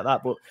do things like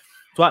that. But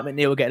Dwight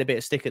McNeil were getting a bit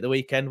of stick at the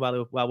weekend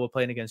while we're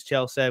playing against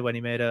Chelsea when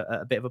he made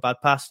a bit of a bad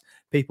pass.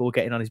 People were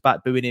getting on his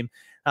back, booing him.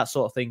 That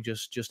sort of thing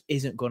just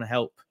isn't going to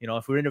help.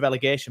 If we're in a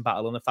relegation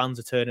battle and the fans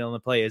are turning on the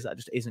players, that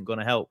just isn't going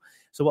to help.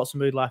 So what's the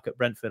mood like at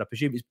Brentford? I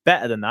presume it's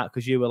better than that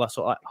because you were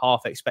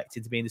half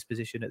expected to be in this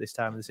position at this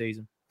time of the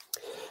season.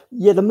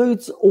 Yeah, the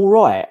mood's all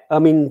right. I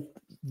mean,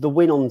 the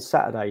win on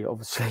Saturday,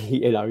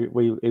 obviously, it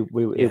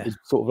was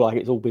sort of like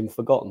it's all been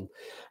forgotten.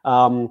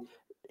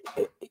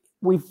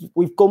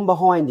 We've gone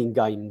behind in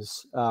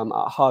games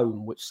at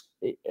home, which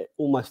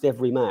almost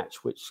every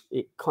match, which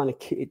it kind of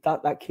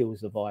that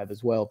kills the vibe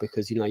as well,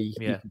 because you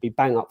can be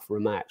bang up for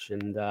a match,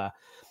 and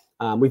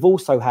we've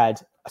also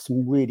had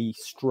some really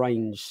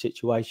strange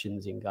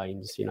situations in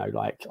games.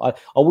 Like I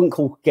wouldn't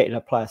call getting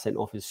a player sent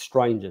off as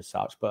strange as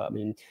such, but I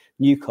mean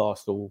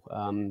Newcastle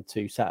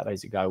 2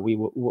 Saturdays ago,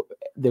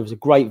 there was a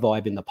great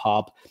vibe in the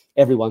pub.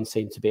 Everyone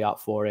seemed to be up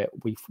for it.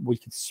 We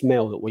could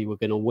smell that we were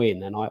going to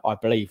win, and I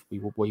believe we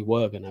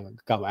were going to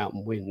go out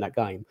and win that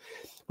game.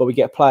 But we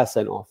get a player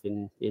sent off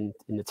in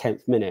the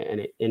 10th minute,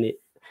 and it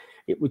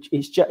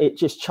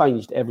just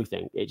changed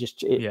everything.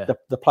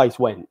 The place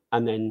went,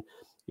 and then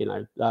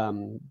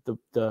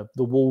the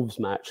Wolves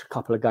match a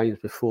couple of games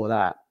before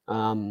that.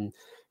 We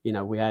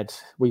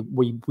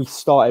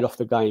started off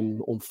the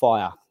game on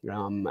fire.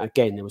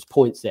 Again, there was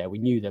points there. We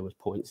knew there was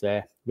points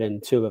there.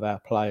 Then 2 of our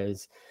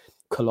players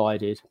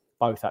collided.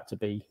 Both had to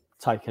be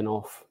taken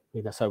off.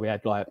 So we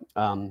had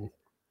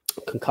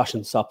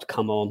concussion subs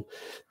come on.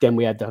 Then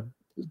we had I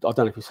don't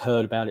know if you've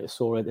heard about it or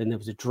saw it. Then there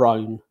was a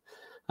drone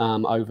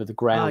over the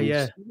ground.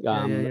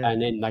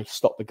 And then they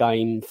stopped the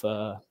game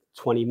for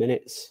 20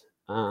 minutes.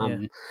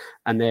 And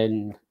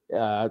then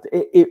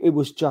it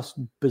was just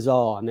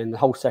bizarre. And then the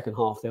whole second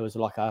half, there was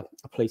like a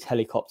police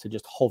helicopter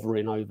just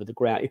hovering over the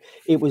ground.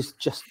 It was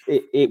just,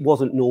 it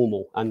wasn't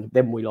normal. And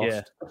then we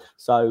lost.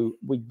 So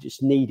we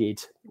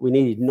needed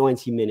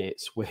 90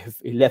 minutes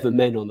with 11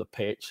 men on the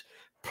pitch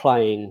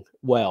playing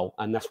well.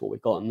 And that's what we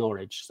got at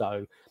Norwich.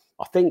 So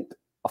I think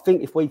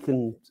if we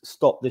can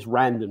stop this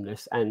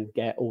randomness and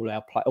get all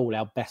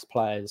our best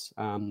players,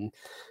 firing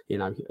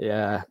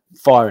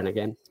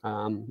again,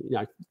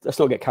 let's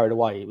not get carried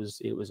away.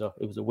 It was a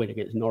win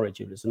against Norwich.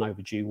 It was an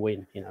overdue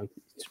win.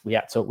 We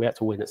had to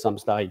win at some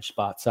stage,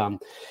 but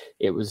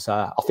it was.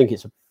 I think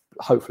it's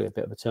hopefully a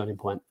bit of a turning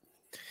point.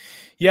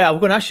 Yeah, I'm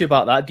going to ask you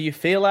about that. Do you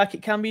feel like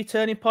it can be a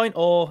turning point,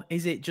 or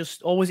was it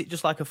just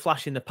like a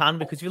flash in the pan?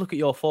 Because if you look at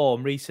your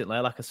form recently,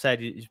 like I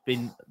said, it's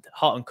been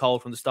hot and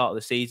cold from the start of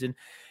the season.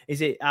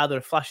 Is it either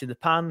a flash in the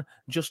pan,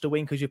 just a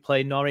win because you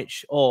play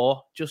Norwich,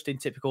 or just in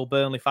typical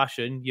Burnley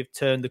fashion, you've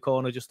turned the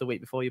corner just a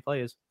week before your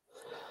players?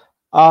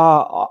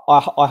 I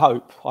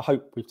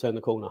hope we've turned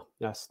the corner.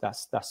 That's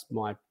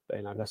my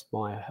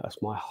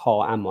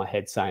heart and my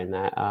head saying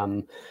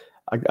that.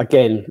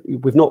 Again,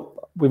 we've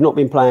not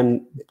been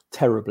playing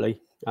terribly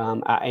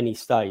at any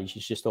stage.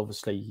 It's just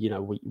obviously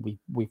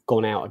we've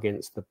gone out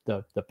against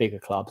the bigger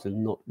clubs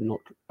and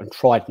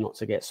tried not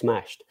to get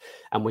smashed,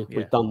 and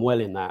we've done well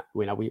in that.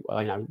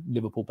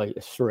 Liverpool beat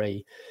us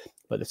 3,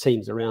 but the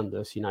teams around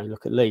us,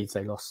 look at Leeds,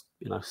 they lost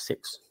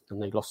 6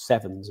 and they lost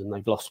 7s and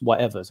they've lost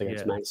whatever's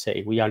against Man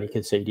City. We only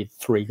conceded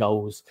 3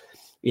 goals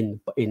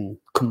in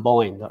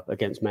combined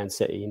against Man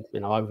City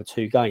over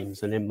 2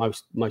 games, and then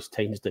most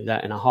teams do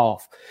that in a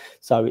half.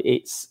 So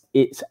it's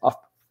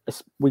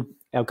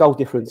our goal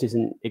difference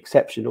isn't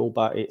exceptional,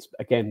 but it's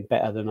again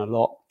better than a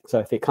lot. So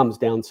if it comes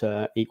down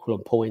to equal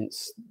on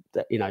points,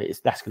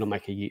 that's going to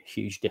make a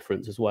huge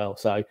difference as well.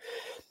 So,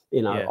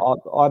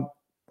 I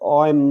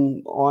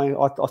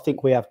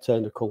think we have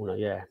turned a corner,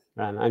 yeah.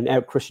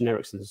 And Christian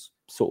Eriksen's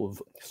sort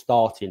of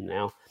starting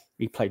now.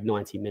 He played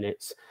 90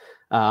 minutes,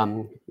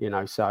 so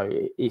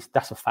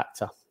that's a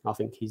factor. I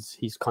think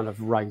he's kind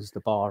of raised the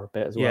bar a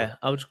bit as well. Yeah,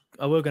 I was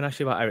going to ask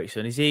you about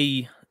Eriksen.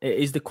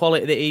 Is the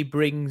quality that he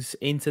brings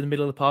into the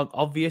middle of the park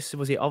obvious?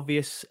 Was it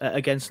obvious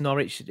against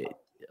Norwich?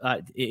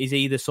 Is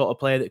he the sort of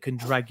player that can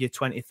drag you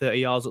 20, 30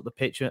 yards up the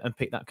pitch and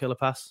pick that killer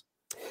pass?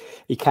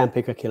 He can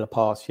pick a killer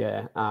pass,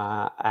 yeah.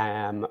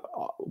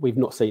 We've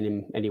not seen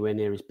him anywhere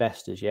near his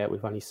best as yet.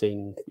 We've only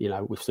seen,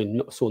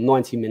 saw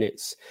 90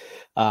 minutes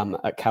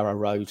at Carrow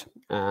Road,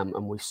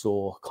 and we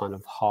saw kind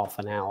of half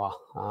an hour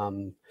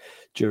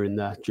during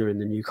the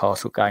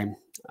Newcastle game.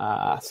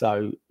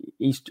 So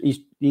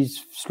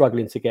he's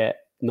struggling to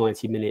get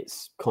 90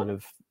 minutes kind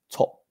of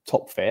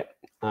top fit.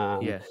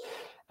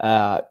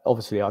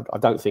 Obviously, I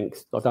don't think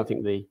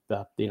the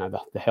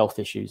health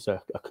issues are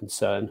a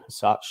concern as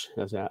such,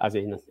 as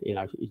in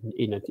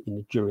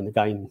during the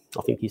game.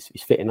 I think he's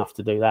fit enough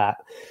to do that.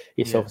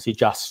 It's obviously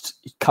just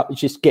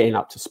getting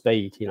up to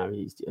speed.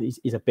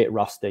 He's a bit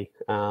rusty.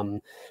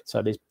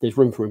 So there's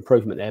room for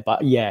improvement there.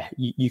 But yeah,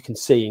 you can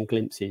see in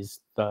glimpses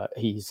that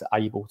he's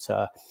able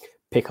to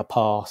pick a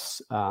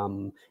pass.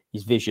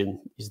 His vision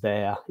is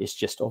there. It's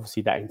just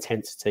obviously that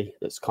intensity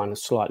that's kind of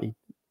slightly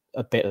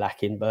a bit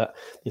lacking, but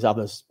there's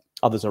others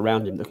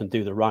around him that can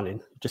do the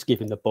running. Just give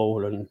him the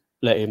ball and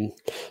let him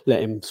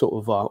sort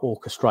of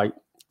orchestrate.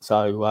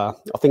 So I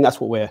think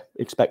that's what we're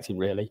expecting,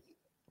 really.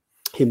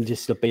 Him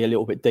just to be a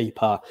little bit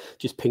deeper,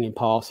 just pinging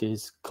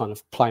passes, kind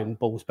of playing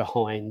balls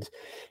behind,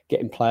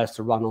 getting players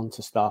to run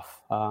onto stuff,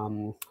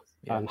 and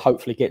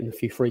hopefully getting a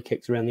few free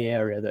kicks around the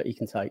area that he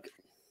can take.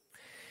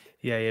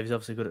 Yeah, he's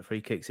obviously good at free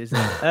kicks, isn't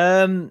he?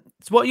 So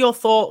what are your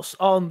thoughts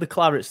on the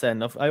Clarets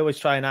then? I always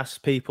try and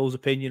ask people's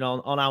opinion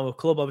on our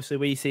club. Obviously,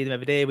 we see them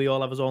every day. We all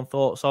have our own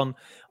thoughts on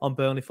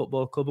Burnley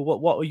Football Club.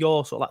 But what are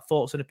your sort of like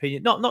thoughts and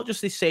opinion? Not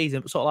just this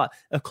season, but sort of like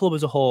a club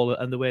as a whole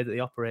and the way that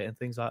they operate and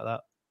things like that.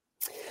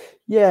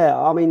 Yeah,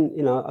 I mean,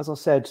 as I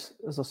said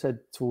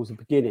towards the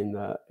beginning,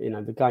 that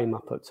the game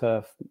up at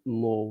Turf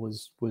Moor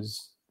was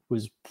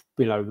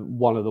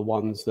one of the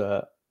ones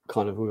that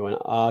kind of we went,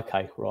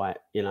 okay, right,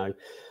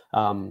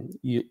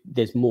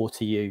 there's more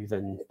to you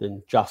than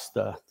just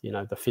the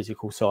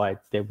physical side.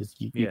 There was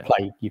you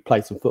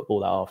played some football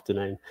that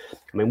afternoon.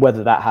 I mean,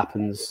 whether that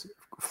happens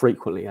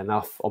frequently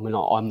enough, I mean,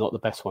 I'm not the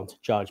best one to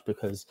judge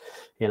because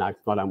I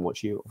don't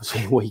watch you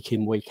obviously week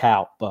in, week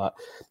out, but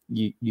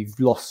you've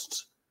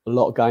lost a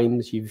lot of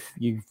games.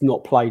 You've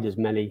not played as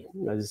many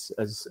as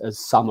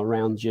some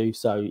around you,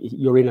 so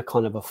you're in a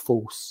kind of a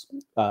false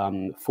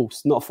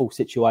not a false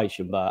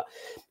situation, but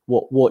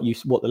what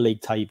the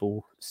league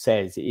table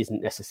says, it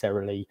isn't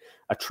necessarily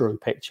a true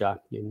picture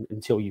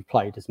until you've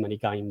played as many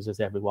games as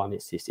everyone.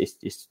 It's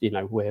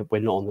we're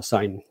not on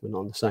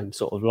the same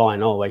sort of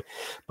line, are we?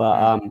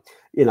 But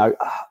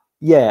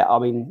yeah, I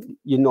mean,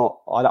 you're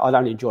not. I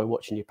don't enjoy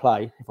watching you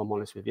play, if I'm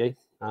honest with you.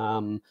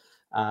 But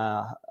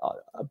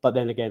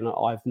then again,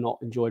 I've not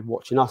enjoyed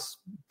watching us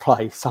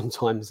play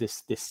sometimes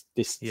this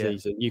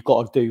season. You've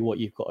got to do what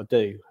you've got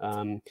to do.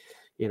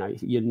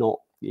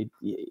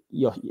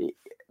 You're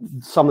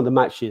some of the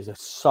matches are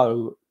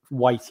so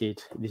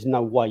weighted. There's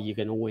no way you're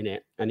going to win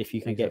it, and if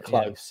you can get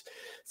close,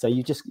 so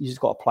you just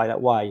got to play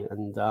that way.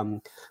 And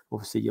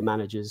obviously, your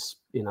manager's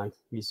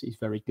he's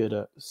very good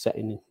at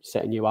setting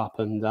you up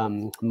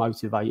and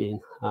motivating.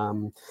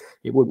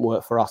 It wouldn't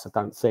work for us, I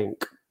don't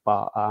think.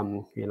 But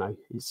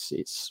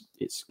it's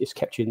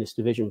kept you in this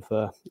division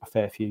for a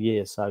fair few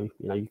years, so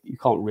you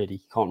can't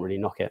really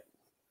knock it.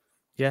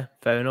 Yeah,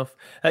 fair enough.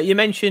 You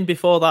mentioned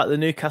before that the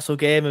Newcastle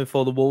game and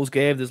before the Wolves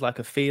game, there's like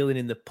a feeling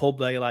in the pub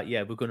that you're like,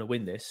 yeah, we're going to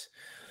win this.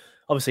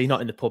 Obviously, you're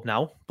not in the pub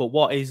now, but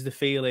what is the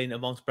feeling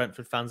amongst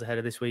Brentford fans ahead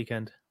of this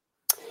weekend?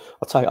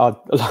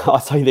 I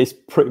say this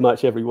pretty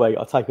much every week.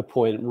 I take a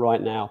point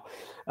right now.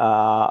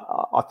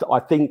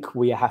 I think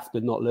we have to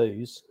not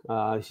lose.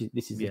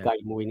 This is a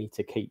game where we need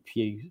to keep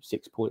you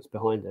 6 points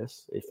behind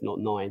us, if not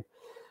 9.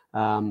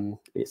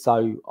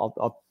 So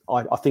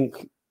I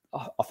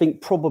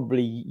think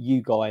probably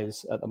you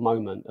guys at the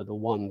moment are the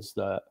ones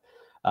that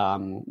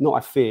not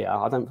I fear.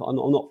 I'm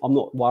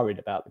not worried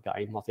about the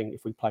game. I think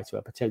if we play to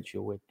our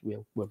potential,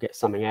 we'll get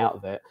something out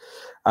of it.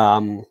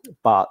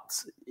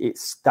 But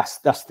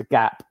that's the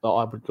gap that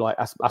I would like.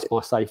 That's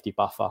my safety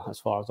buffer as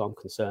far as I'm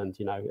concerned.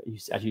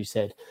 As you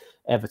said,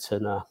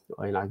 Everton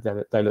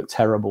they look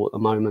terrible at the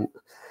moment.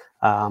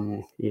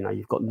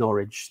 You've got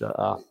Norwich that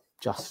are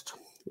just.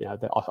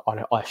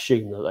 I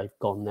assume that they've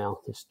gone now.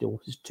 There's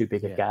still too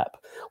big a gap.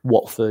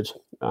 Watford,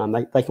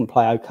 they can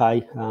play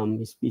okay.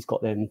 He's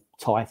got them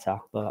tighter,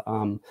 but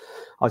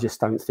I just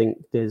don't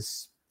think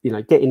there's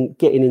getting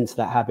into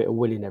that habit of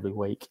winning every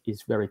week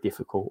is very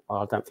difficult.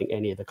 I don't think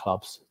any of the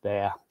clubs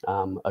there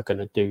are going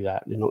to do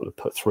that. They're not going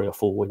to put 3 or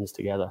 4 wins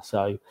together.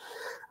 So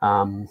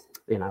I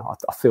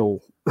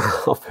feel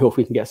I feel if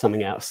we can get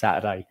something out of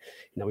Saturday,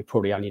 we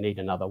probably only need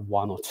another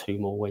 1 or 2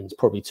 more wins,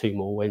 probably 2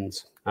 more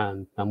wins,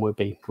 and we'll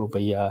be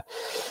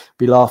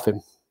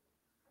laughing.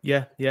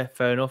 Yeah,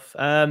 fair enough.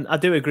 I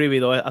do agree with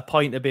you, though. A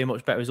point would be a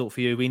much better result for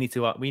you. We need to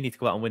go out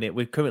and win it.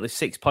 We're currently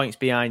 6 points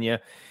behind you.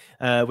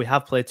 We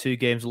have played 2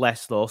 games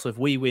less, though. So if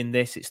we win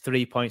this, it's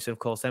 3 points. And of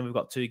course, then we've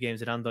got 2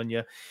 games in hand on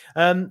you.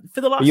 For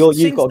the last,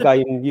 you've got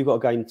a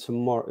game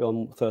tomorrow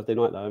on Thursday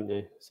night, though, haven't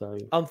you? So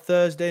on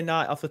Thursday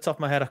night, off the top of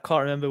my head, I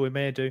can't remember. We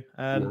may do.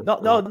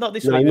 Not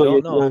this week.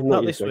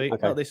 Not this week.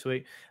 Okay. Not this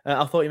week.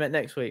 I thought you meant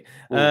next week.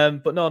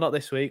 But no, not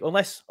this week.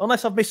 Unless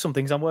I've missed some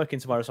things. I'm working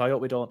tomorrow, so I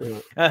hope we don't.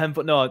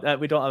 But no,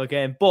 we don't have a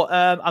game. But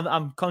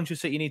I'm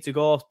conscious that you need to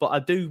go. But I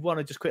do want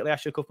to just quickly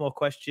ask you a couple more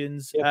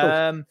questions.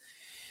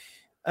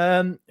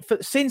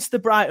 Since the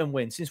Brighton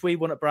win, since we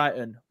won at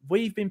Brighton,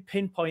 we've been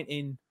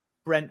pinpointing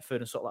Brentford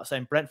and sort of like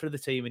saying Brentford are the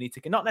team we need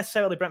to, not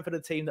necessarily Brentford are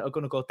the team that are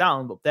going to go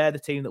down, but they're the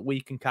team that we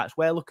can catch.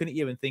 We're looking at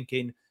you and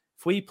thinking,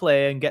 if we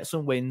play and get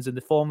some wins and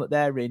the form that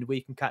they're in,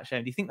 we can catch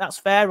them. Do you think that's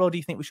fair, or do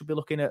you think we should be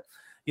looking at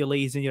your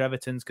Leeds and your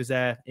Evertons because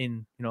they're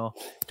in,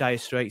 dire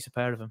straits, a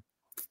pair of them?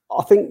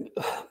 I think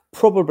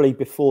probably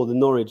before the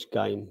Norwich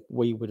game,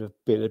 we would have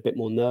been a bit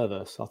more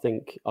nervous. I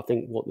think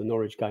what the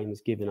Norwich game has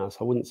given us,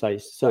 I wouldn't say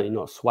it's certainly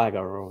not a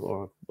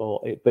swagger but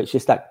it's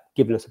just that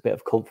giving us a bit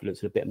of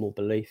confidence and a bit more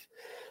belief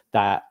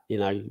that,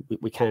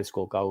 we can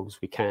score goals,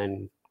 we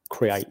can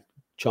create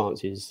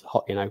chances,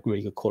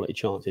 really good quality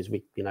chances.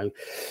 The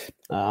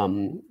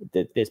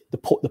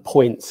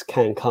points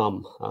can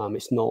come.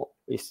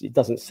 It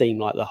doesn't seem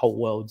like the whole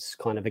world's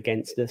kind of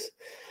against us.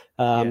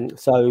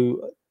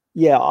 So.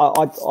 Yeah,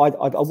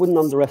 I wouldn't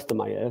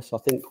underestimate us. I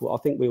think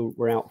we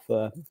were out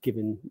for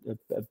giving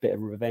a bit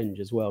of revenge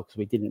as well, because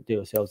we didn't do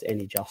ourselves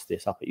any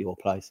justice up at your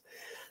place.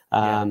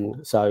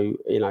 So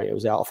it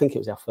was I think it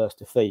was our first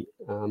defeat,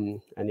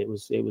 and it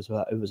was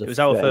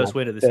our first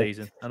win of the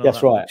season.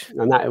 That's right,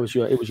 and it was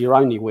your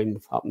only win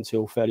up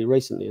until fairly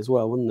recently as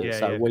well, wasn't it? Yeah,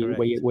 so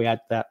we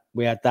had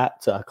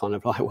that kind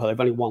of like, well, they've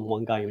only won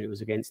 1 game and it was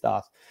against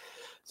us.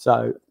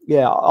 So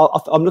yeah,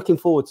 I'm looking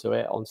forward to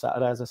it on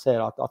Saturday. As I said,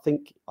 I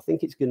think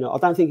it's gonna. I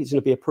don't think it's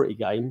gonna be a pretty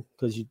game,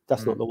 because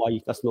that's not the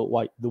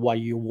way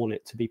you want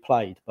it to be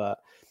played. But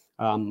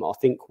I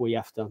think we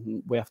have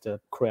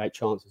to create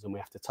chances and we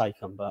have to take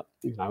them. But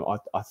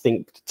I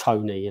think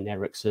Tony and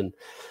Ericsson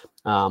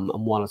and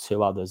 1 or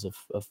 2 others have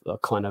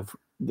kind of,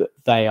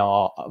 they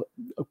are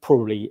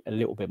probably a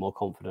little bit more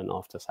confident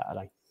after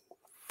Saturday.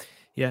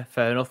 Yeah,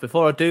 fair enough.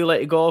 Before I do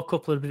let you go, a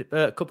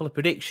couple of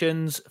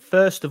predictions.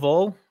 First of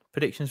all,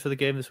 predictions for the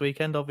game this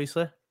weekend,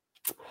 obviously.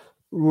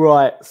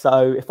 Right.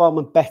 So if I'm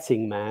a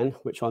betting man,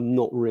 which I'm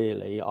not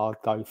really, I'll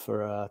go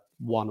for a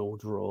 1-1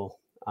 draw.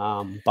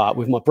 But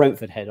with my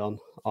Brentford head on,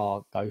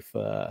 I'll go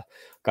for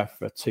a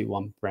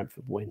 2-1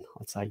 Brentford win.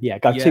 I'd say,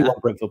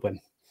 2-1 Brentford win.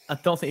 I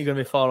don't think you're going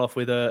to be far off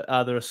with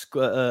either a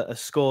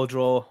score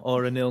draw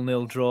or a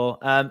 0-0 draw.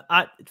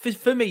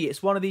 For me,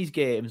 it's one of these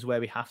games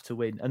where we have to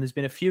win, and there's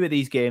been a few of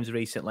these games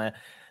recently.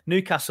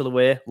 Newcastle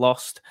away,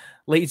 lost.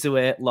 Leeds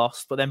away,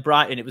 lost. But then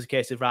Brighton, it was a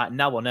case of, right,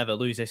 now or never,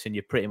 lose this and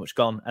you're pretty much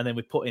gone. And then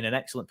we put in an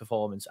excellent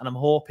performance. And I'm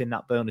hoping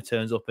that Burnley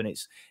turns up and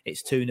it's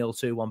 2-0,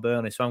 2-1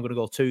 Burnley. So I'm going to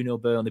go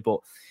 2-0 Burnley.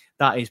 But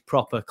that is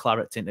proper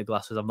claret tinted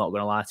glasses. I'm not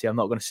going to lie to you. I'm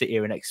not going to sit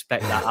here and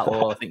expect that at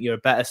all. I think you're a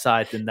better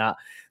side than that.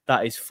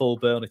 That is full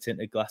Burnley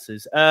tinted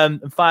glasses.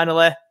 And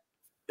finally,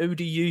 who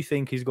do you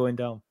think is going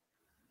down?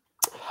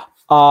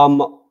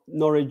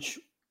 Norwich,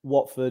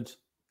 Watford,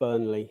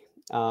 Burnley.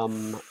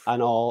 And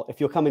if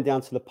you're coming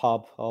down to the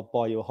pub, I'll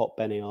buy you a hot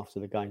Benny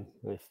after the game.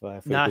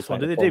 Nice one.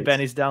 Do they do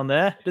Bennies down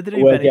there?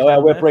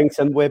 We'll bring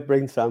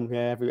some.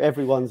 Yeah,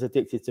 everyone's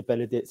addicted to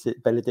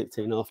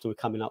Benedictine after we're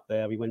coming up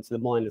there. We went to the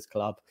Miners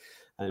Club,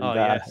 and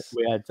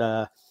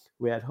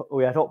we had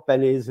hot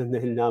Bennies and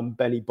then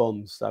Benny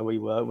bombs. So we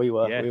were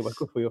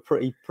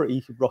pretty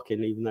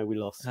rocking, even though we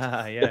lost.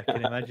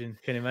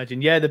 Can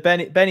imagine. Yeah, the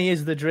Benny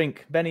is the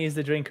drink. Benny is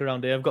the drink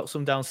around here. I've got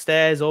some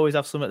downstairs. Always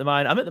have some at the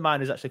mine. I'm at the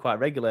Miners actually quite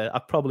regular. I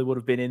probably would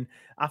have been in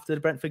after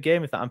the Brentford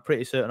game with that. I'm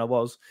pretty certain I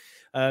was.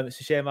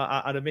 It's a shame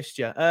I'd have missed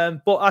you.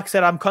 But like I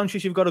said, I'm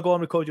conscious you've got to go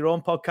and record your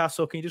own podcast.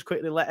 So can you just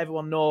quickly let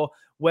everyone know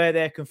where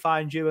they can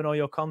find you and all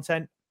your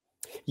content?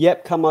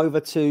 Yep, come over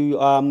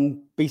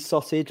to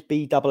Beeseotted,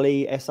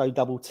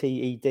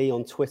 BEESOTTED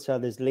on Twitter.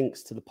 There's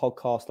links to the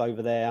podcast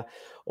over there.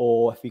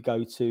 Or if you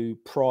go to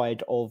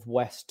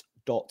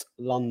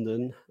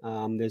prideofwest.london,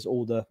 there's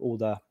all the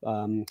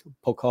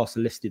podcasts are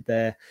listed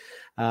there.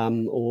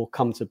 Or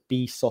come to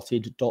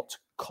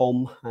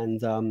beesotted.com and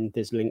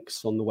there's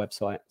links on the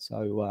website.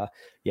 So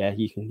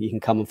you can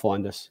come and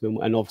find us.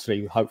 And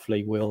obviously,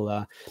 hopefully,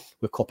 we'll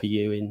copy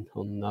you in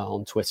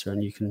on Twitter,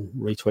 and you can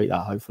retweet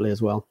that hopefully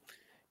as well.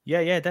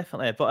 Yeah,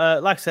 definitely.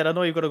 But like I said, I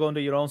know you've got to go and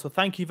do your own. So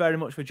thank you very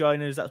much for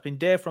joining us. That's been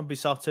Dave from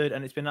Beeseotted,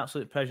 and it's been an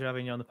absolute pleasure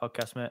having you on the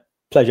podcast, mate.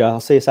 Pleasure. I'll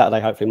see you Saturday,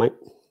 hopefully, mate.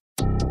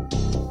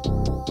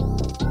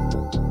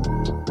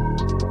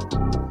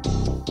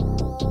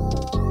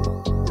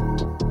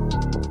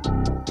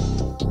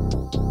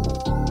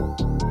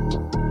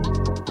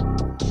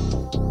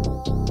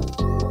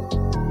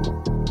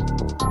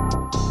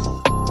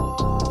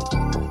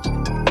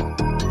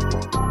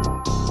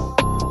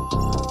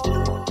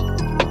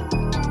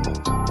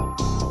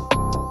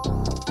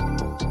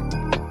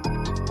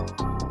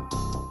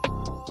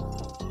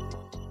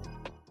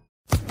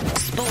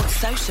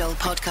 Social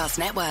Podcast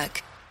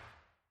Network.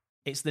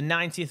 It's the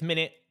 90th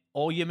minute.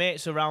 All your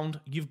mates around.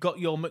 You've got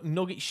your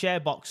McNugget share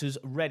boxes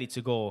ready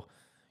to go.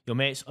 Your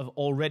mates have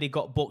already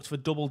got booked for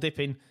double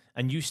dipping,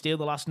 and you steal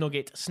the last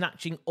nugget,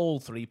 snatching all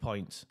 3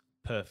 points.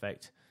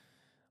 Perfect.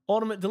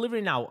 Order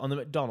delivery now on the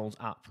McDonald's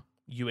app.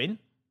 You in?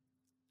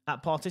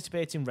 At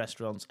participating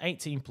restaurants,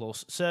 18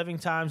 plus, serving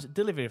times,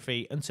 delivery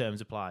fee and terms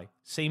apply.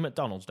 See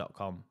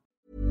mcdonalds.com.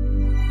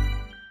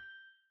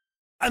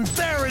 And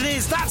there it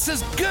is, that's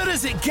as good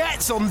as it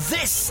gets on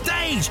this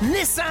stage.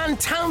 Nissan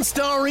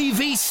Townstar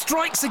EV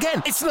strikes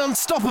again. It's an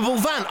unstoppable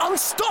van,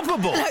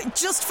 unstoppable.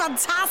 Just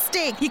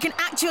fantastic. You can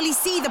actually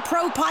see the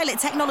Pro Pilot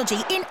technology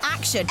in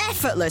action.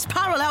 Effortless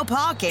parallel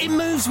parking. It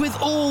moves with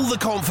all the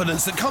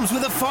confidence that comes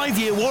with a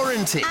 5-year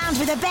warranty. And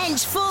with a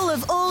bench full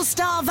of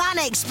all-star van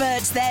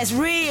experts, there's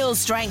real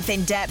strength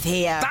in depth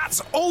here.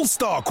 That's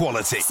all-star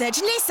quality.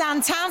 Search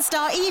Nissan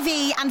Townstar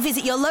EV and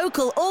visit your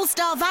local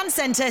all-star van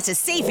centre to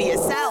see for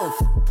yourself.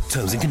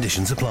 Terms and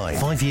conditions apply.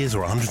 5 years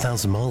or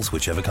 100,000 miles,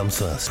 whichever comes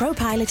first. Pro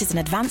Pilot is an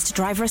advanced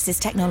driver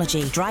assist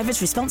technology.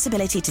 Driver's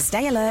responsibility to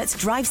stay alert,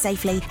 drive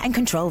safely, and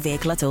control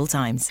vehicle at all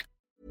times.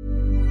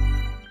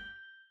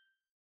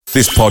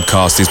 This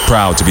podcast is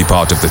proud to be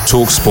part of the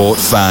TalkSport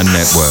Fan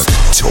Network.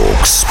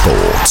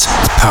 TalkSport.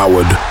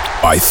 Powered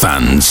by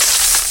fans.